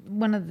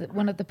 One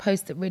of the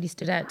posts that really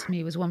stood out to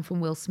me was one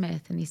from Will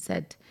Smith, and he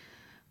said,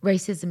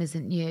 racism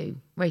isn't new.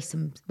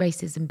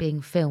 Racism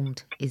being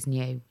filmed is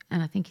new.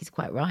 And I think he's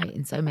quite right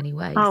in so many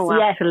ways. Oh,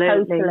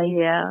 absolutely. Totally.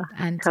 Yeah.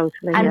 And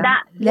totally. And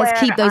let's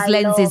keep those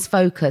lenses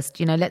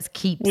focused. You know, let's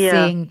keep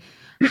seeing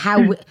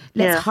how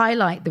let's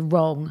highlight the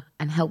wrong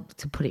and help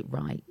to put it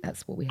right.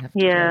 That's what we have to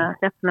do. Yeah,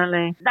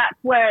 definitely. That's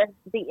where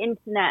the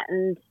internet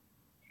and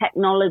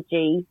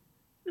technology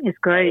is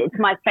great. It's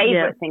my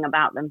favorite thing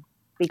about them,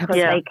 because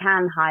they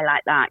can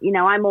highlight that. You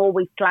know, I'm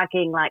always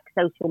flagging like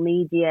social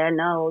media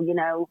and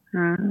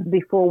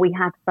before we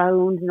had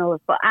phones and all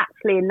this. But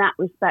actually, in that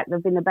respect,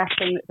 they've been the best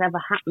thing that's ever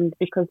happened,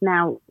 because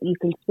now you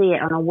can see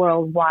it on a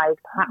worldwide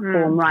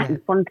platform right in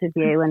front of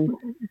you, and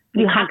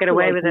you can't get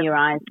away with it. Your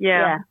eyes.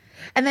 Yeah.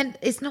 And then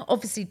it's not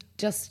obviously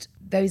just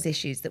those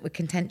issues that were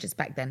contentious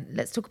back then.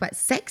 Let's talk about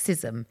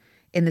sexism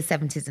in the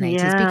 70s and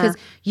 80s, because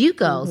you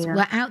girls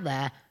were out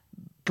there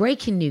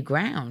breaking new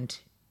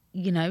ground.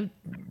 You know,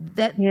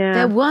 that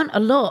there weren't a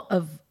lot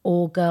of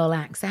all-girl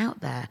acts out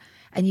there,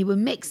 and you were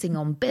mixing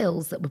on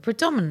bills that were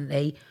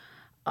predominantly,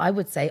 I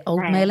would say,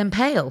 old, male and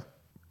pale.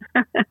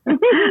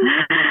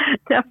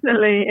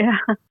 Definitely, yeah.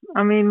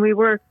 I mean, we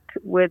worked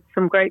with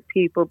some great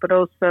people, but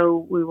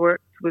also we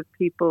worked with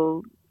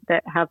people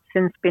that have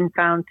since been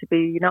found to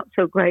be not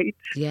so great,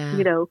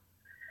 you know,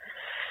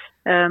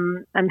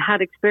 and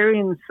had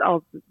experience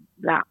of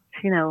that,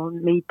 you know,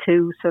 Me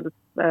Too sort of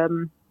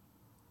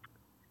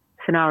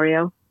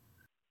scenario.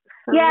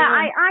 Yeah,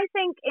 I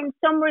think in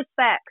some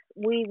respects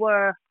we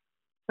were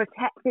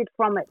protected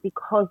from it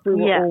because we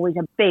were always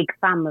a big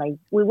family.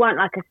 We weren't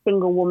like a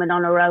single woman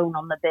on her own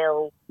on the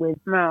bill with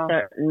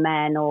certain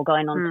men or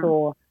going on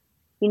tour.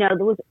 You know,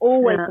 there was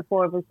always the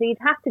four of us. So you'd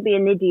have to be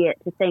an idiot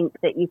to think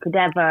that you could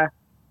ever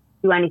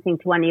do anything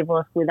to any of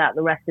us without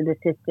the rest of the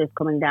sisters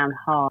coming down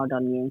hard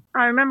on you.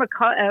 I remember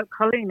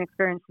Colleen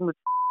experiencing with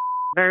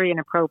very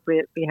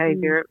inappropriate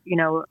behaviour, you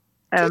know.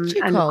 Did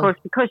you, and of course,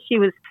 because she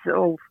was,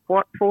 14,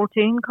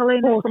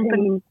 Colleen? 14. Or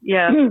something?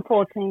 Yeah.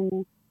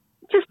 14.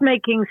 Just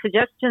making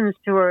suggestions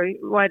to her,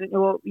 why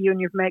don't you and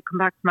your mate come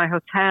back to my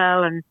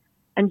hotel? And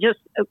just,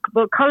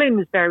 well, Colleen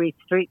was very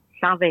street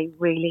savvy,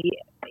 really,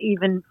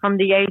 even from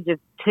the age of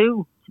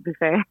 2, to be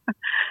fair.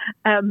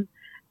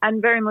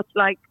 And very much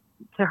like,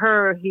 to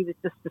her, he was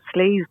just a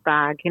sleaze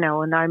bag, you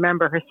know, and I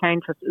remember her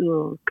saying to us,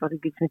 oh, God,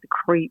 it gives me the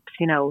creeps,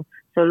 you know.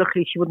 So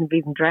luckily she wouldn't have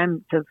even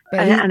dreamt of...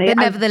 But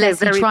nevertheless,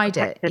 he tried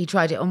it. He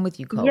tried it on with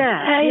you, Cole.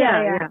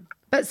 Yeah.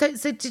 But so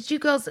did you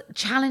girls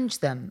challenge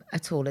them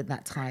at all at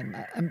that time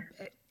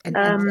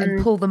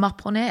and pull them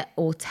up on it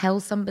or tell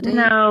somebody?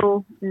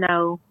 No.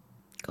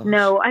 Gosh.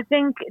 No, I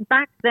think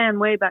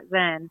way back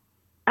then,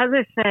 as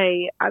I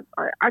say,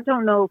 I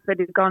don't know if it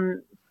had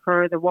gone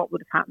further, what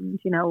would have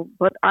happened, you know,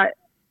 but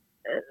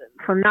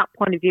from that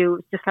point of view, it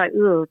was just like,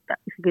 oh, that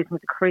gives me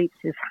the creeps.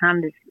 His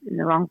hand is in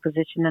the wrong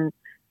position, and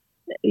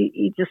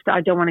he just,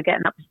 I don't want to get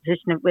in that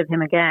position with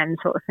him again,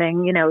 sort of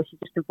thing. You know, she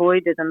just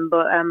avoided him.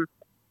 But I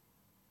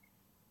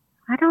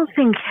don't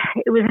think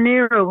it was an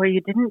era where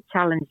you didn't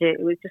challenge it.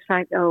 It was just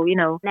like, oh, you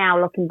know. Now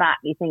looking back,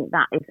 you think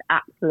that is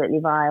absolutely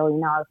vile. You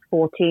know, I was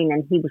 14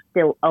 and he was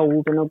still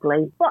old and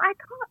ugly. But I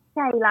can't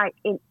say, like,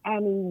 in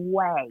any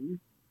way,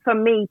 for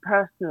me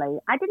personally,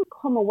 I didn't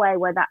come away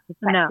where that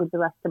affected the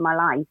rest of my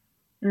life.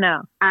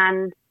 No.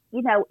 And,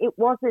 you know, it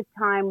was a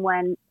time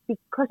when,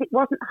 because it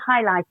wasn't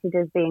highlighted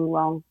as being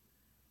wrong.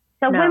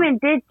 So women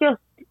did just,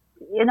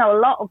 you know, a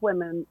lot of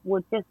women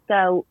would just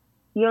go,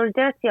 you're a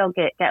dirty old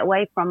git, get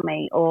away from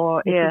me.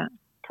 Or if you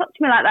touch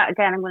me like that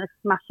again, I'm going to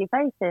smash your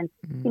face in.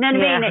 You know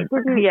what I mean? It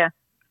didn't,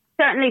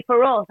 certainly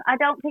for us, I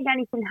don't think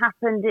anything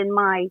happened in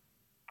my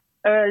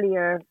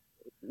earlier,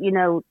 you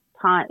know,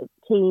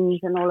 teens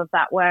and all of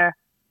that where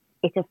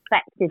it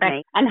affected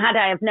me. And had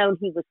I have known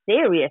he was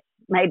serious,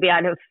 maybe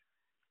I'd have,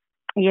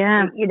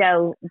 you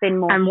know, been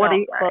more. And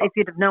shocked, if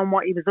you'd have known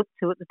what he was up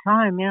to at the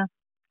time,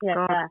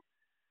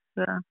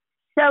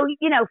 So,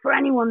 you know, for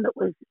anyone that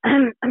was,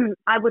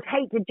 I would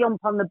hate to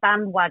jump on the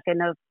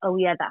bandwagon of, oh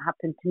yeah, that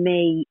happened to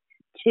me,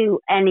 to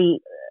any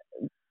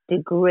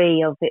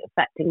degree of it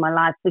affecting my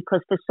life,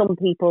 because for some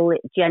people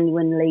it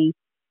genuinely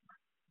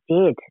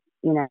did,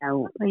 you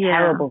know,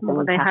 terrible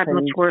things. They had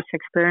much worse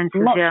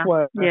experiences. Much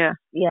worse. Yeah.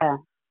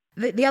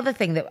 The other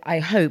thing that I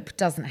hope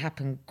doesn't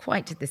happen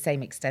quite to the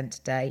same extent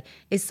today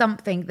is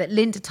something that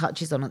Linda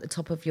touches on at the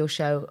top of your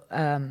show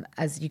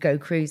as you go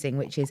cruising,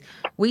 which is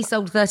we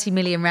sold 30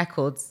 million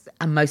records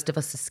and most of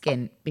us are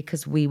skint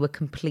because we were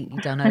completely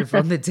done over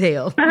on the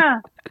deal.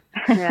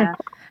 And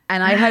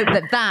I hope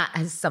that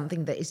has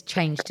something that is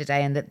changed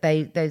today and that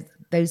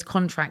those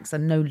contracts are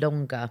no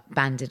longer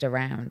banded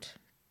around.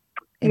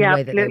 Yeah,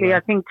 absolutely.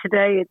 I think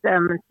today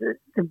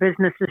the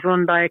business is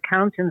run by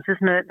accountants,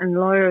 isn't it, and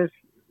lawyers.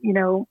 You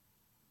know,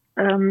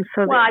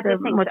 so I they're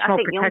think much more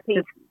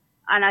protected.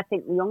 And I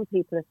think the young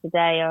people of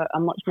today are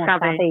much more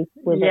savvy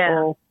with it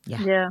all.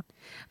 Yeah.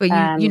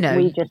 Well, you know,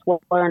 we just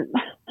weren't.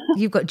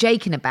 You've got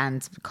Jake in a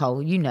band,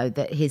 Cole. You know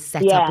that his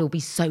setup will be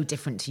so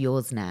different to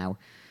yours now.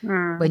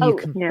 When you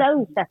can,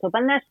 so set up,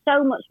 and they're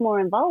so much more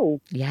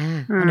involved.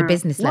 Yeah, on a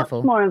business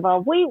level, much more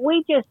involved.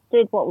 We just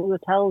did what we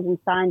were told and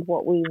signed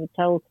what we were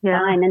told to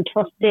sign, and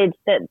trusted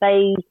that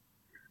they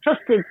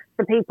trusted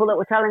the people that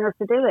were telling us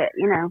to do it,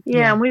 you know.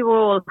 Yeah, and we were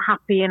all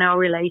happy in our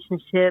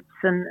relationships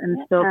and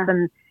stuff,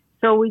 and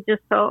so we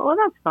just thought, oh,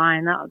 that's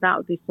fine, that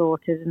would be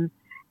sorted, and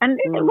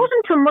it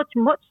wasn't too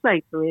much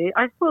later, really.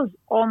 I suppose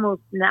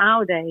almost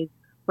nowadays,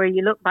 where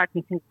you look back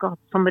and you think, God,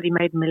 somebody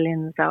made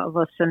millions out of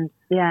us, and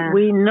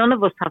none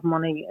of us have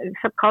money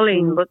except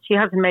Colleen, but she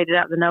hasn't made it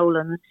out of the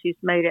Nolans. She's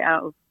made it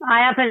out of. I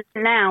haven't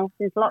now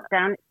since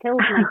lockdown. It kills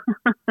me.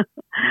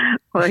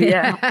 Well,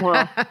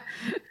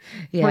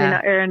 we're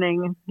not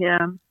earning,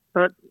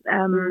 but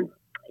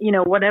you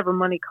know, whatever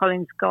money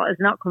Colleen's got has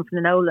not come from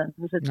the Nolans.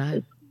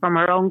 It's from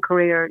her own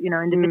career, you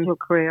know, individual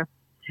career.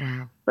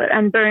 Wow.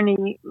 And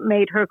Bernie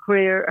made her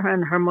career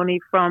and her money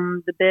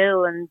from the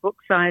Bill and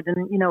Brookside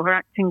and, you know, her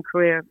acting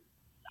career.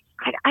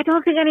 I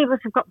don't think any of us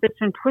have got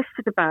bitter and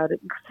twisted about it,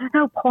 because there's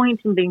no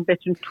point in being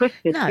bitter and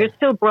twisted. You're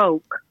still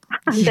broke.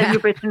 And then you're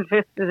bitter and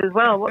twisted as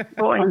well. What's the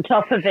point? On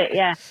top of it,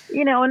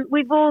 You know, and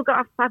we've all got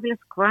our fabulous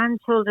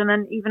grandchildren,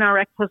 and even our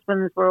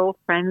ex-husbands, we're all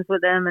friends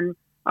with them, and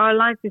our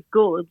life is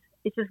good.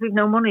 It's just we've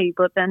no money.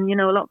 But then, you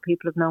know, a lot of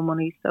people have no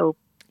money, so...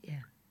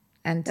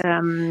 And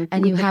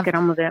you have get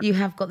on with it. You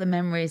have got the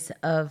memories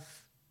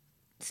of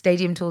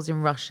stadium tours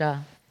in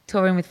Russia,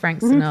 touring with Frank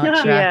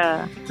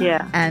Sinatra,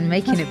 and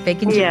making it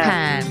big in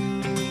Japan.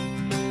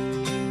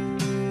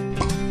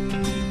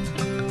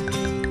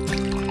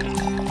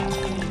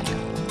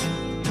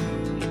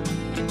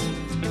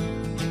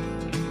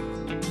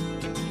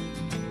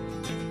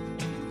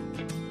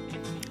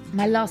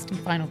 My last and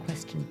final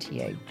question to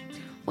you.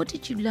 What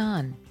did you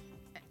learn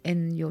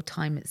in your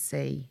time at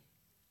sea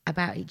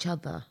about each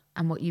other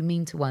and what you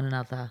mean to one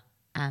another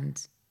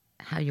and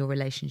how your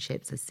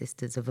relationships as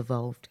sisters have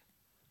evolved?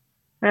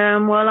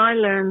 Well, I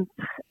learned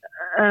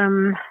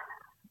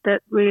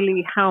that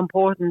really how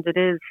important it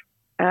is,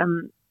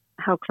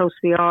 how close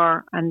we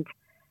are, and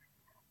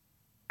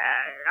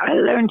I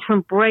learned to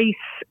embrace,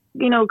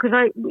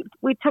 because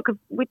we take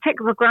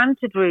it for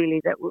granted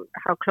really that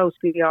how close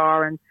we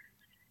are, and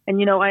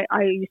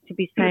I used to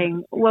be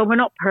saying, well, we're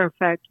not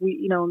perfect,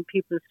 and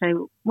people say,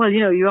 well,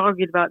 you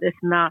argued about this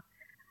and that,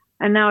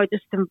 and now I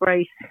just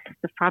embrace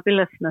the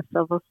fabulousness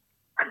of us.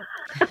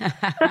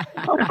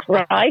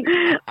 Right.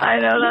 I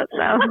know that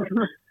sounds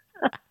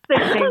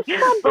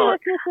thinking, but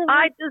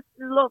I just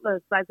love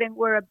us. I think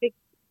we're a big,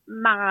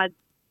 mad,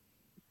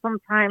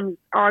 sometimes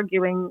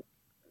arguing,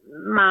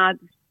 mad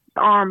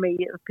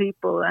army of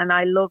people, and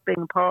I love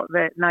being a part of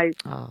it. And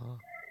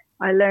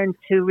I learned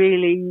to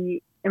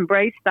really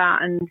embrace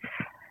that and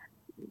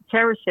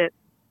cherish it.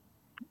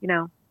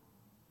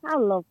 How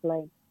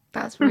lovely.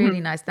 That's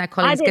really nice. Now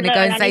Colin's going to go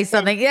and say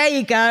something. There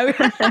you go.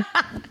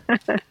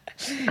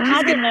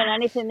 I didn't learn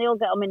anything. They all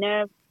get on my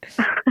nerves.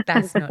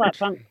 That's not quite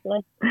frankly.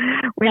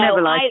 We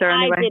never liked her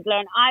anyway. I did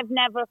learn. I've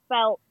never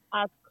felt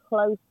as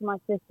close to my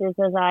sisters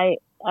as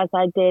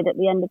I did at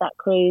the end of that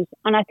cruise.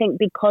 And I think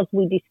because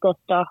we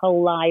discussed our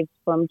whole lives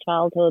from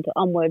childhood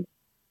onwards,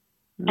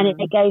 and it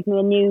gave me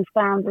a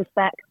newfound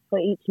respect for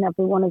each and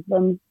every one of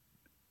them.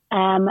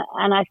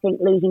 And I think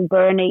losing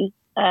Bernie,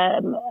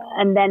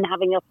 and then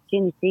having the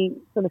opportunity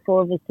for the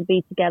four of us to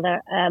be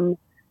together,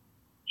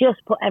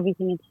 just put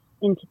everything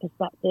into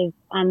perspective.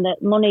 And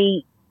that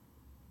money's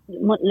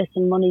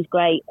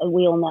great,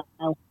 we all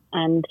know,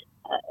 and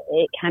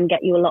it can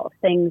get you a lot of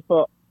things,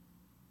 but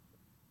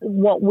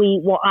what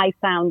I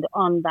found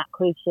on that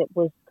cruise ship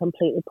was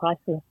completely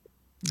priceless.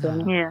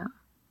 Yeah.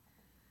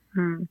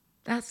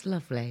 That's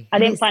lovely. I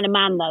didn't find a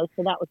man though,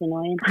 so that was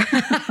annoying.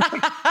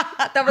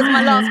 That was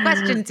my last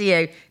question to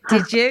you.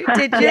 Did you?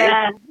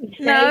 Yeah.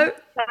 No?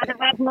 I'd have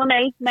had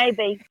money,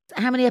 maybe.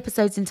 How many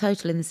episodes in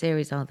total in the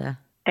series are there?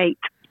 8.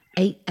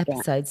 8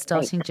 episodes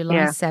starting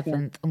July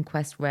 7th on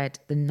Quest Red.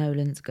 The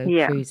Nolans go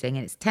cruising,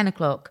 and it's 10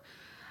 o'clock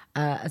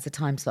as a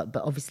time slot,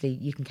 but obviously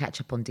you can catch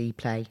up on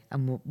Dplay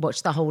and we'll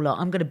watch the whole lot.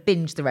 I'm going to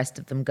binge the rest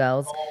of them,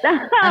 girls.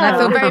 And I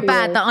feel very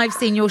bad that I've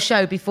seen your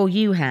show before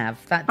you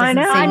have. That doesn't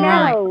seem right.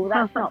 I know,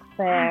 that's not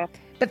fair.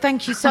 But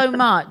thank you so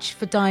much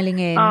for dialing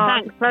in. Oh,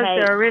 thanks,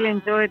 pleasure. Kate. I really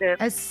enjoyed it.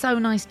 It's so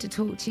nice to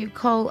talk to you.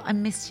 Cole, I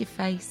missed your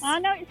face. I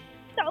know, it's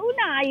so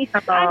nice.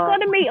 I've got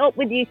to meet up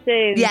with you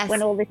soon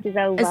when all this is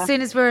over. As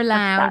soon as we're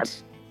allowed.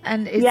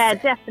 And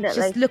definitely.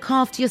 Just look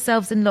after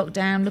yourselves in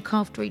lockdown, look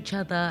after each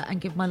other, and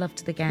give my love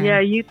to the gang. Yeah,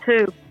 you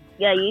too.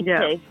 Yeah, you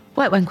too.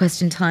 White Wine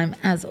Question Time,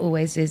 as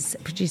always, is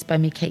produced by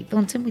me, Kate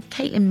Thornton, with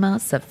Caitlin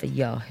Mercer for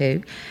Yahoo.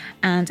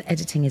 And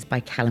editing is by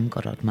Callum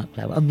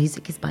Goddard-Mucklow. Our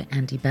music is by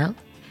Andy Bell.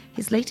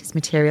 His latest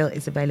material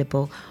is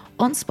available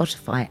on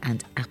Spotify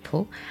and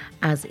Apple,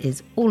 as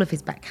is all of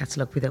his back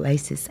catalogue with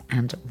Oasis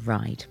and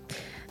Ride.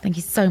 Thank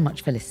you so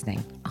much for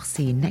listening. I'll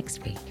see you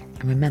next week.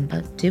 And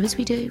remember, do as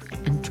we do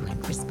and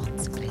drink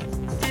responsibly.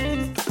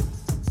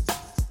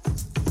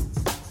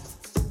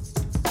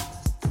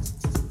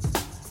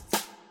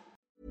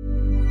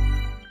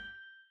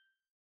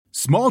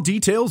 Small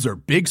details are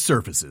big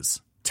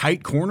surfaces.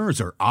 Tight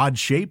corners are odd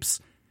shapes.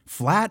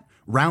 Flat,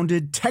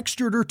 rounded,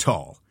 textured, or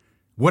tall.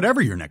 Whatever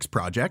your next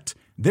project,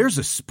 there's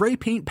a spray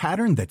paint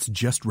pattern that's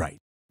just right.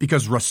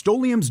 Because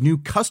Rust-Oleum's new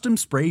Custom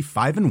Spray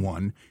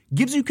 5-in-1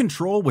 gives you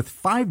control with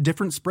 5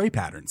 different spray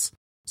patterns.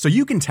 So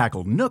you can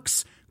tackle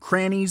nooks,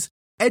 crannies,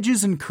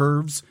 edges, and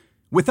curves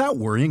without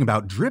worrying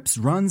about drips,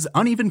 runs,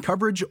 uneven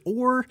coverage,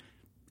 or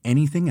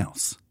anything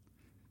else.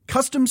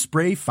 Custom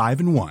Spray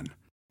 5-in-1.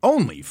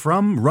 Only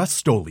from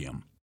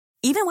Rust-Oleum.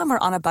 Even when we're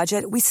on a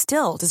budget, we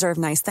still deserve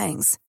nice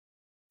things.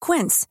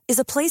 Quince is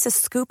a place to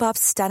scoop up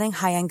stunning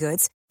high-end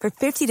goods for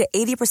 50 to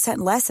 80%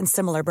 less than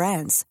similar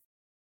brands.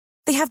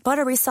 They have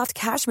buttery soft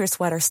cashmere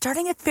sweaters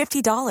starting at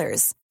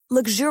 $50,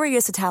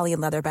 luxurious Italian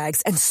leather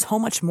bags, and so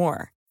much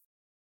more.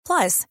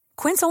 Plus,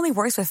 Quince only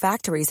works with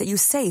factories that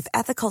use safe,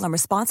 ethical, and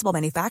responsible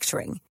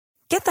manufacturing.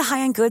 Get the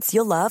high-end goods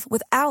you'll love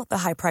without the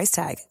high price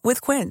tag with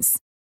Quince.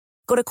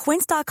 Go to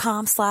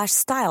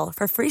quince.com/style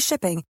for free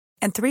shipping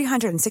and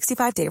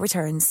 365-day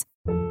returns.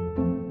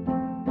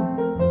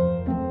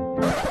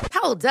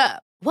 Hold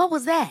up. What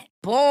was that?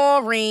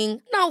 Boring.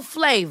 No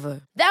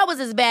flavor. That was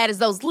as bad as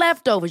those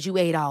leftovers you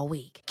ate all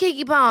week.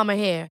 Keke Palmer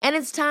here, and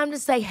it's time to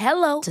say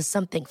hello to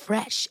something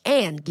fresh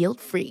and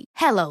guilt-free.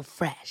 Hello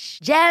Fresh.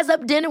 Jazz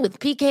up dinner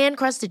with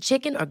pecan-crusted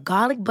chicken or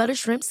garlic butter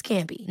shrimp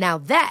scampi. Now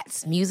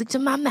that's music to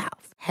my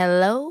mouth.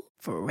 Hello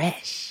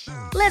Fresh.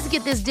 Let's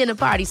get this dinner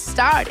party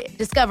started.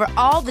 Discover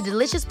all the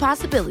delicious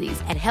possibilities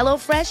at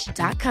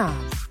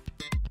HelloFresh.com.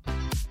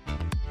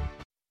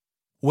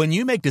 When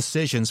you make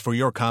decisions for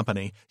your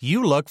company,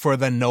 you look for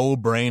the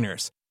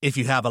no-brainers. If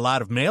you have a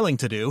lot of mailing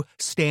to do,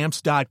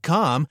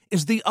 Stamps.com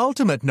is the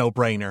ultimate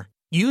no-brainer.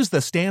 Use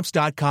the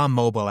Stamps.com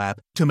mobile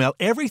app to mail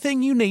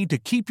everything you need to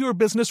keep your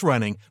business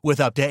running with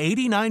up to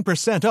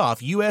 89%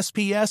 off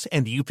USPS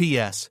and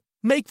UPS.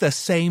 Make the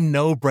same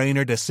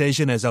no-brainer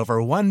decision as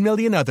over 1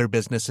 million other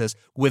businesses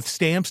with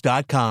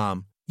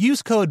Stamps.com.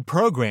 Use code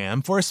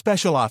PROGRAM for a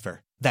special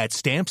offer. That's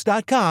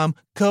Stamps.com,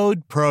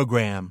 code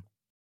PROGRAM.